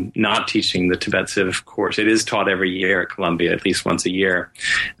not teaching the Tibet Civ course. It is taught every year at Columbia, at least once a year.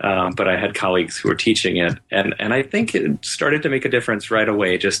 But I had colleagues who were teaching it. And I think it started to make a difference right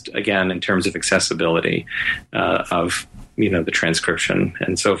away, just, again, in terms of accessibility of, the transcription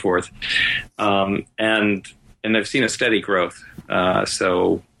and so forth. And I've seen a steady growth.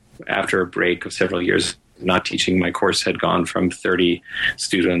 So after a break of several years not teaching, my course had gone from 30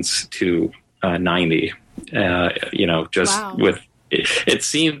 students to 90, Wow. with... It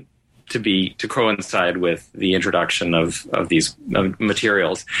seemed to coincide with the introduction of these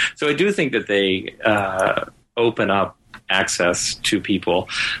materials. So I do think that they open up access to people.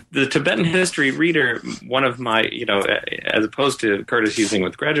 The Tibetan history reader, one of my, as opposed to Curtis using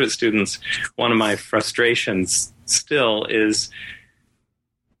with graduate students, one of my frustrations still is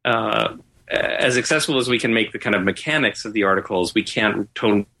as accessible as we can make the kind of mechanics of the articles, we can't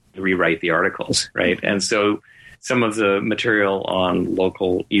totally rewrite the articles, right? And so some of the material on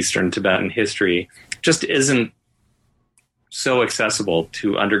local Eastern Tibetan history just isn't so accessible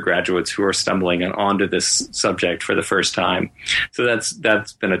to undergraduates who are stumbling onto this subject for the first time. So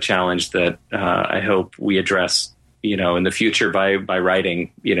that's been a challenge that I hope we address, in the future by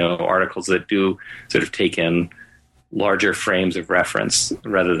writing, articles that do sort of take in larger frames of reference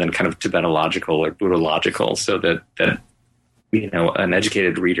rather than kind of Tibetological or Buddhological, so that an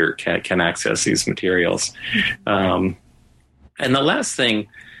educated reader can access these materials. And the last thing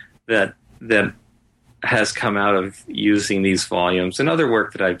that has come out of using these volumes and other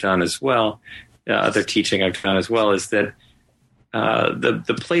work that I've done as well, other teaching I've done as well, is that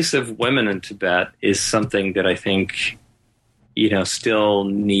the place of women in Tibet is something that I think, still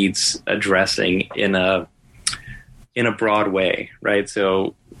needs addressing in a broad way, right?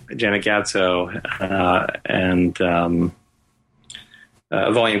 So Janet Gatso and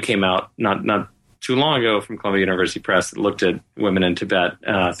a volume came out not too long ago from Columbia University Press that looked at women in Tibet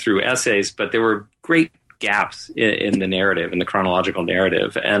through essays, but there were great gaps in the narrative, in the chronological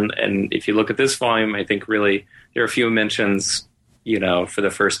narrative. And if you look at this volume, I think really there are a few mentions, for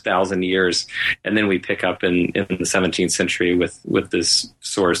the first 1,000 years. And then we pick up in the 17th century with this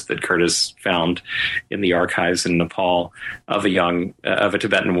source that Curtis found in the archives in Nepal of a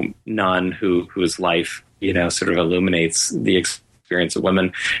Tibetan nun whose life, sort of illuminates the experience of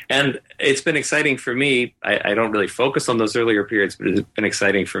women. And it's been exciting for me. I don't really focus on those earlier periods, but it's been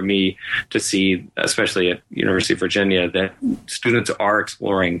exciting for me to see, especially at University of Virginia, that students are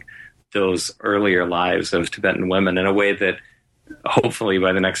exploring those earlier lives of Tibetan women in a way that hopefully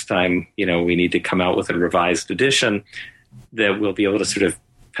by the next time, we need to come out with a revised edition, that we'll be able to sort of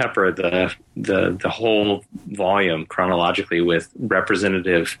pepper the whole volume chronologically with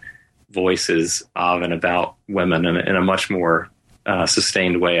representative voices of and about women in a much more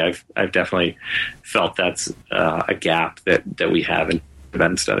sustained way. I've definitely felt that's a gap that we have in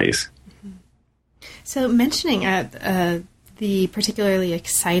Tibetan studies. So mentioning the particularly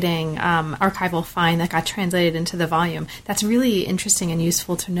exciting archival find that got translated into the volume, that's really interesting and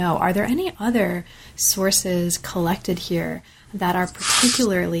useful to know. Are there any other sources collected here that are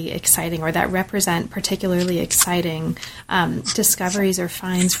particularly exciting or that represent particularly exciting discoveries or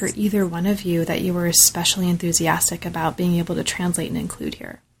finds for either one of you that you were especially enthusiastic about being able to translate and include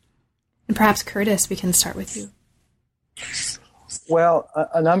here? And perhaps, Curtis, we can start with you. Well,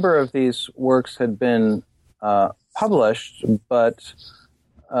 a number of these works had been published, but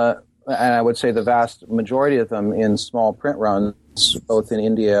and I would say the vast majority of them in small print runs, both in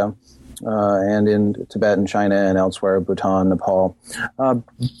India and in Tibet and China and elsewhere, Bhutan, Nepal.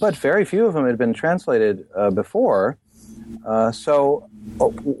 But very few of them had been translated before. So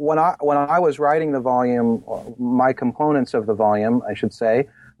when I was writing the volume, my components of the volume, I should say,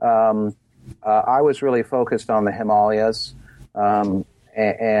 I was really focused on the Himalayas,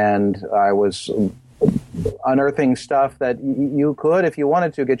 and I was unearthing stuff that you could, if you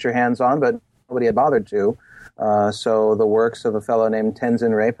wanted to, get your hands on, but nobody had bothered to. So the works of a fellow named Tenzin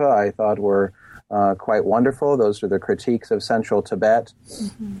Repa I thought were quite wonderful. Those are the critiques of central Tibet.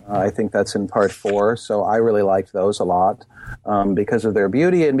 Mm-hmm. I think that's in part 4. So I really liked those a lot because of their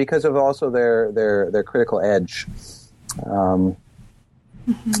beauty and because of also their critical edge. Mm-hmm.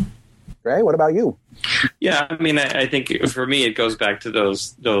 Ray, what about you? Yeah, I mean, I think for me it goes back to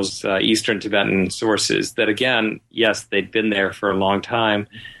those Eastern Tibetan sources that, again, yes, they'd been there for a long time,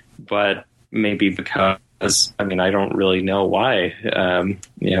 but maybe because, I mean, I don't really know why,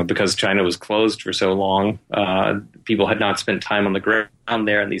 because China was closed for so long, people had not spent time on the ground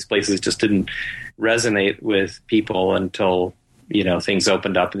there, and these places just didn't resonate with people until, things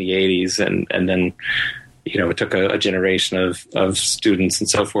opened up in the 80s, and then it took a generation of students and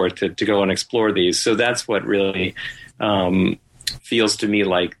so forth to go and explore these. So that's what really feels to me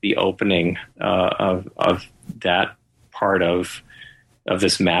like the opening of that part of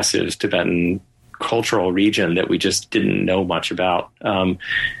this massive Tibetan cultural region that we just didn't know much about.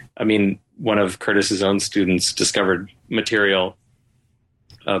 I mean, one of Curtis's own students discovered material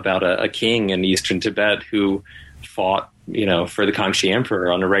about a king in Eastern Tibet who fought, for the Kangxi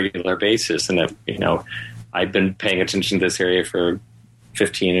Emperor on a regular basis. And, I'd been paying attention to this area for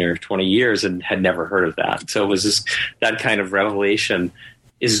 15 or 20 years and had never heard of that. So it was just that kind of revelation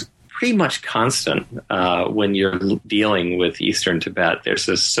is pretty much constant when you're dealing with Eastern Tibet. There's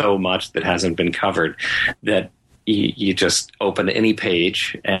just so much that hasn't been covered that you just open any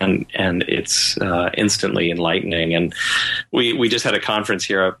page and it's instantly enlightening. And we just had a conference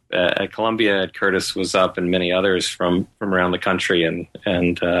here at Columbia. Curtis was up, and many others from around the country, and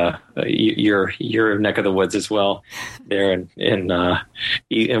your neck of the woods as well, there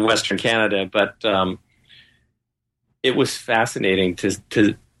in Western Canada. But it was fascinating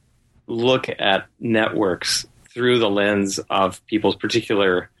to look at networks through the lens of people's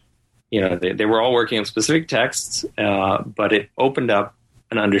particular. They were all working on specific texts, but it opened up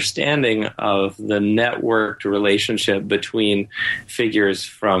an understanding of the networked relationship between figures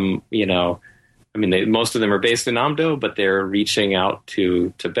from, most of them are based in Amdo, but they're reaching out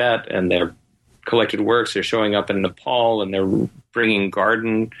to Tibet, and their collected works are showing up in Nepal, and they're bringing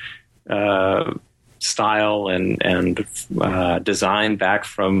garden style and design back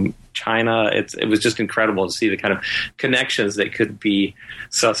from China. It was just incredible to see the kind of connections that could be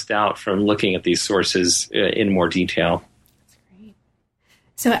sussed out from looking at these sources in more detail. That's great.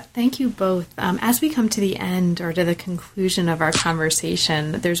 So thank you both. As we come to the end or to the conclusion of our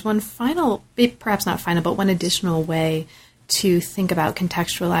conversation, there's one final, perhaps not final, but one additional way to think about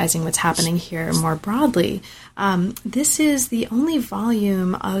contextualizing what's happening here more broadly. This is the only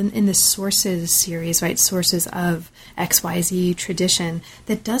volume in the Sources series, right? Sources of XYZ tradition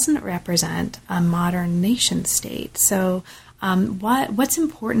that doesn't represent a modern nation state. So what's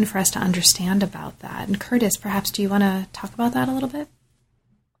important for us to understand about that? And Curtis, perhaps do you want to talk about that a little bit?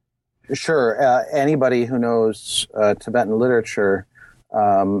 Sure. Anybody who knows Tibetan literature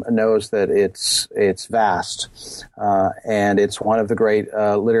knows that it's vast, and it's one of the great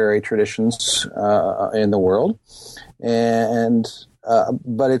literary traditions in the world,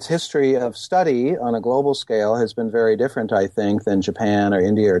 but its history of study on a global scale has been very different, I think, than Japan or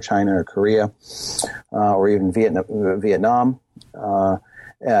India or China or Korea or even Vietnam.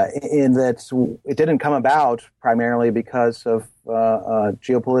 In that it didn't come about primarily because of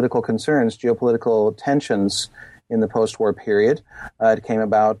geopolitical concerns, geopolitical tensions in the post-war period. It came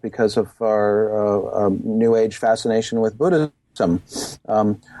about because of our New Age fascination with Buddhism.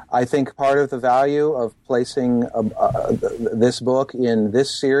 I think part of the value of placing this book in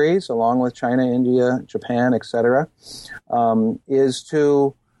this series, along with China, India, Japan, etc., is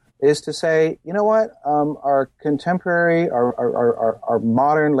to say, you know what, our contemporary, our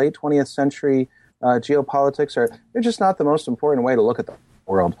modern, late 20th century geopolitics they're just not the most important way to look at the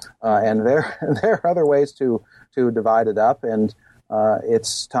world, and there are other ways to divide it up, and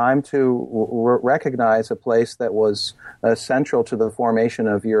it's time to recognize a place that was central to the formation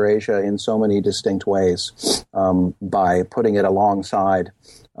of Eurasia in so many distinct ways by putting it alongside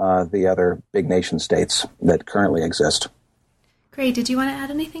the other big nation states that currently exist. Great. Did you want to add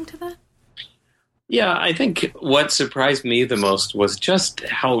anything to that? Yeah, I think what surprised me the most was just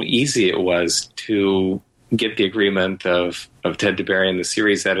how easy it was to get the agreement of Ted DeBerry, the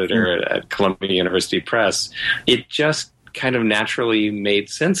series editor at Columbia University Press. It just kind of naturally made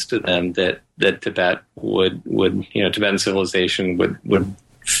sense to them that Tibet would Tibetan civilization would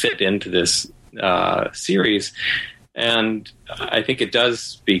fit into this series. And I think it does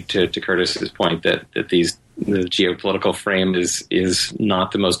speak to Curtis's point that the geopolitical frame is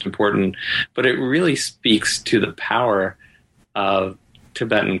not the most important, but it really speaks to the power of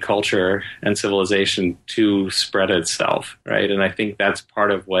Tibetan culture and civilization to spread itself, right? And I think that's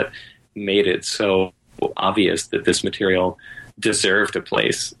part of what made it so obvious that this material deserved a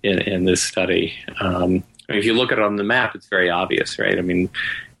place in this study. If you look at it on the map, it's very obvious, right? I mean,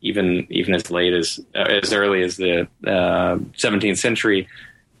 even as late as early as the 17th century,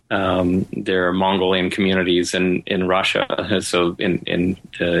 there are Mongolian communities in Russia. So in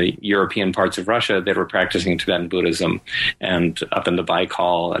the European parts of Russia that were practicing Tibetan Buddhism, and up in the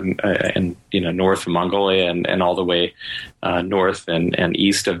Baikal and north of Mongolia and all the way north and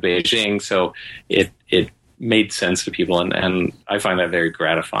east of Beijing. So it made sense to people, and I find that very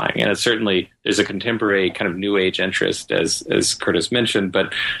gratifying. And it's certainly, there's a contemporary kind of New Age interest, as Curtis mentioned,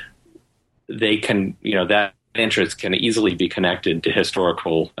 but they can, that interest can easily be connected to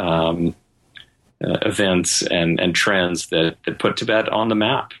historical events and trends that put Tibet on the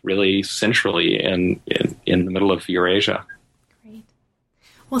map really centrally in the middle of Eurasia. Great.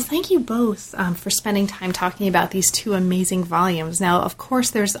 Well, thank you both for spending time talking about these two amazing volumes. Now, of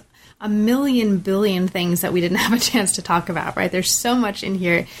course, there's a million billion things that we didn't have a chance to talk about, right? There's so much in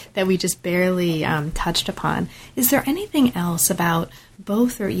here that we just barely touched upon. Is there anything else about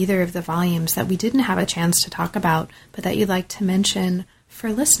both or either of the volumes that we didn't have a chance to talk about, but that you'd like to mention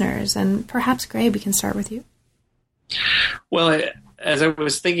for listeners? And perhaps, Gray, we can start with you. Well, as I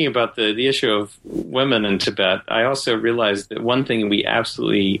was thinking about the issue of women in Tibet, I also realized that one thing we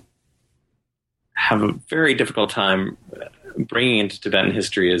absolutely have a very difficult time bringing into Tibetan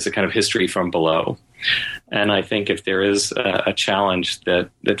history is a kind of history from below. And I think if there is a challenge that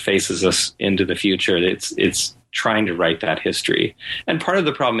faces us into the future, it's trying to write that history. And part of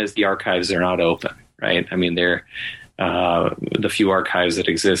the problem is the archives are not open, right? I mean, they're the few archives that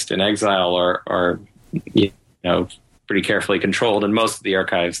exist in exile are pretty carefully controlled, and most of the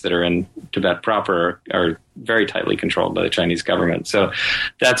archives that are in Tibet proper are very tightly controlled by the Chinese government. So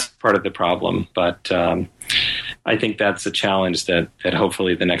that's part of the problem. But I think that's a challenge that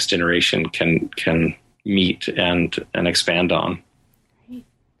hopefully the next generation can meet and expand on. Great.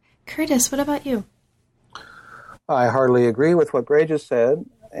 Curtis, what about you? I hardly agree with what Gray just said,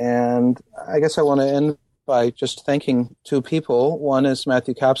 and I guess I want to end by just thanking two people. One is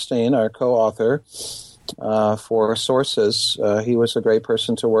Matthew Kapstein, our co-author, for sources. He was a great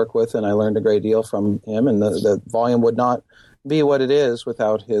person to work with, and I learned a great deal from him, and the volume would not be what it is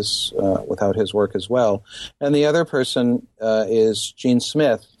without his work as well. And the other person is Gene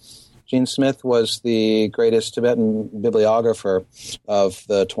Smith. Gene Smith was the greatest Tibetan bibliographer of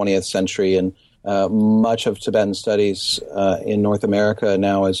the 20th century, and much of Tibetan studies in North America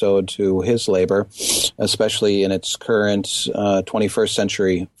now is owed to his labor, especially in its current 21st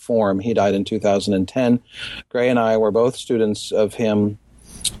century form. He died in 2010. Gray and I were both students of him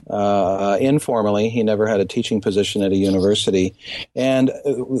informally. He never had a teaching position at a university. And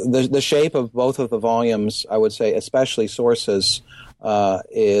the shape of both of the volumes, I would say, especially sources,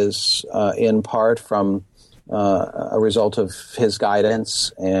 is in part from a result of his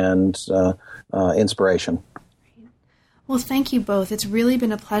guidance and inspiration. Well, thank you both. It's really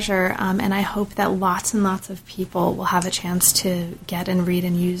been a pleasure, and I hope that lots and lots of people will have a chance to get and read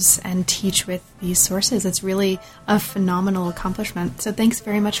and use and teach with these sources. It's really a phenomenal accomplishment. So thanks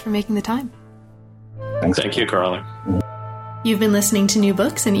very much for making the time. Thanks. Thank you, Carla. You've been listening to New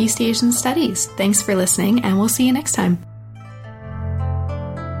Books in East Asian Studies. Thanks for listening, and we'll see you next time.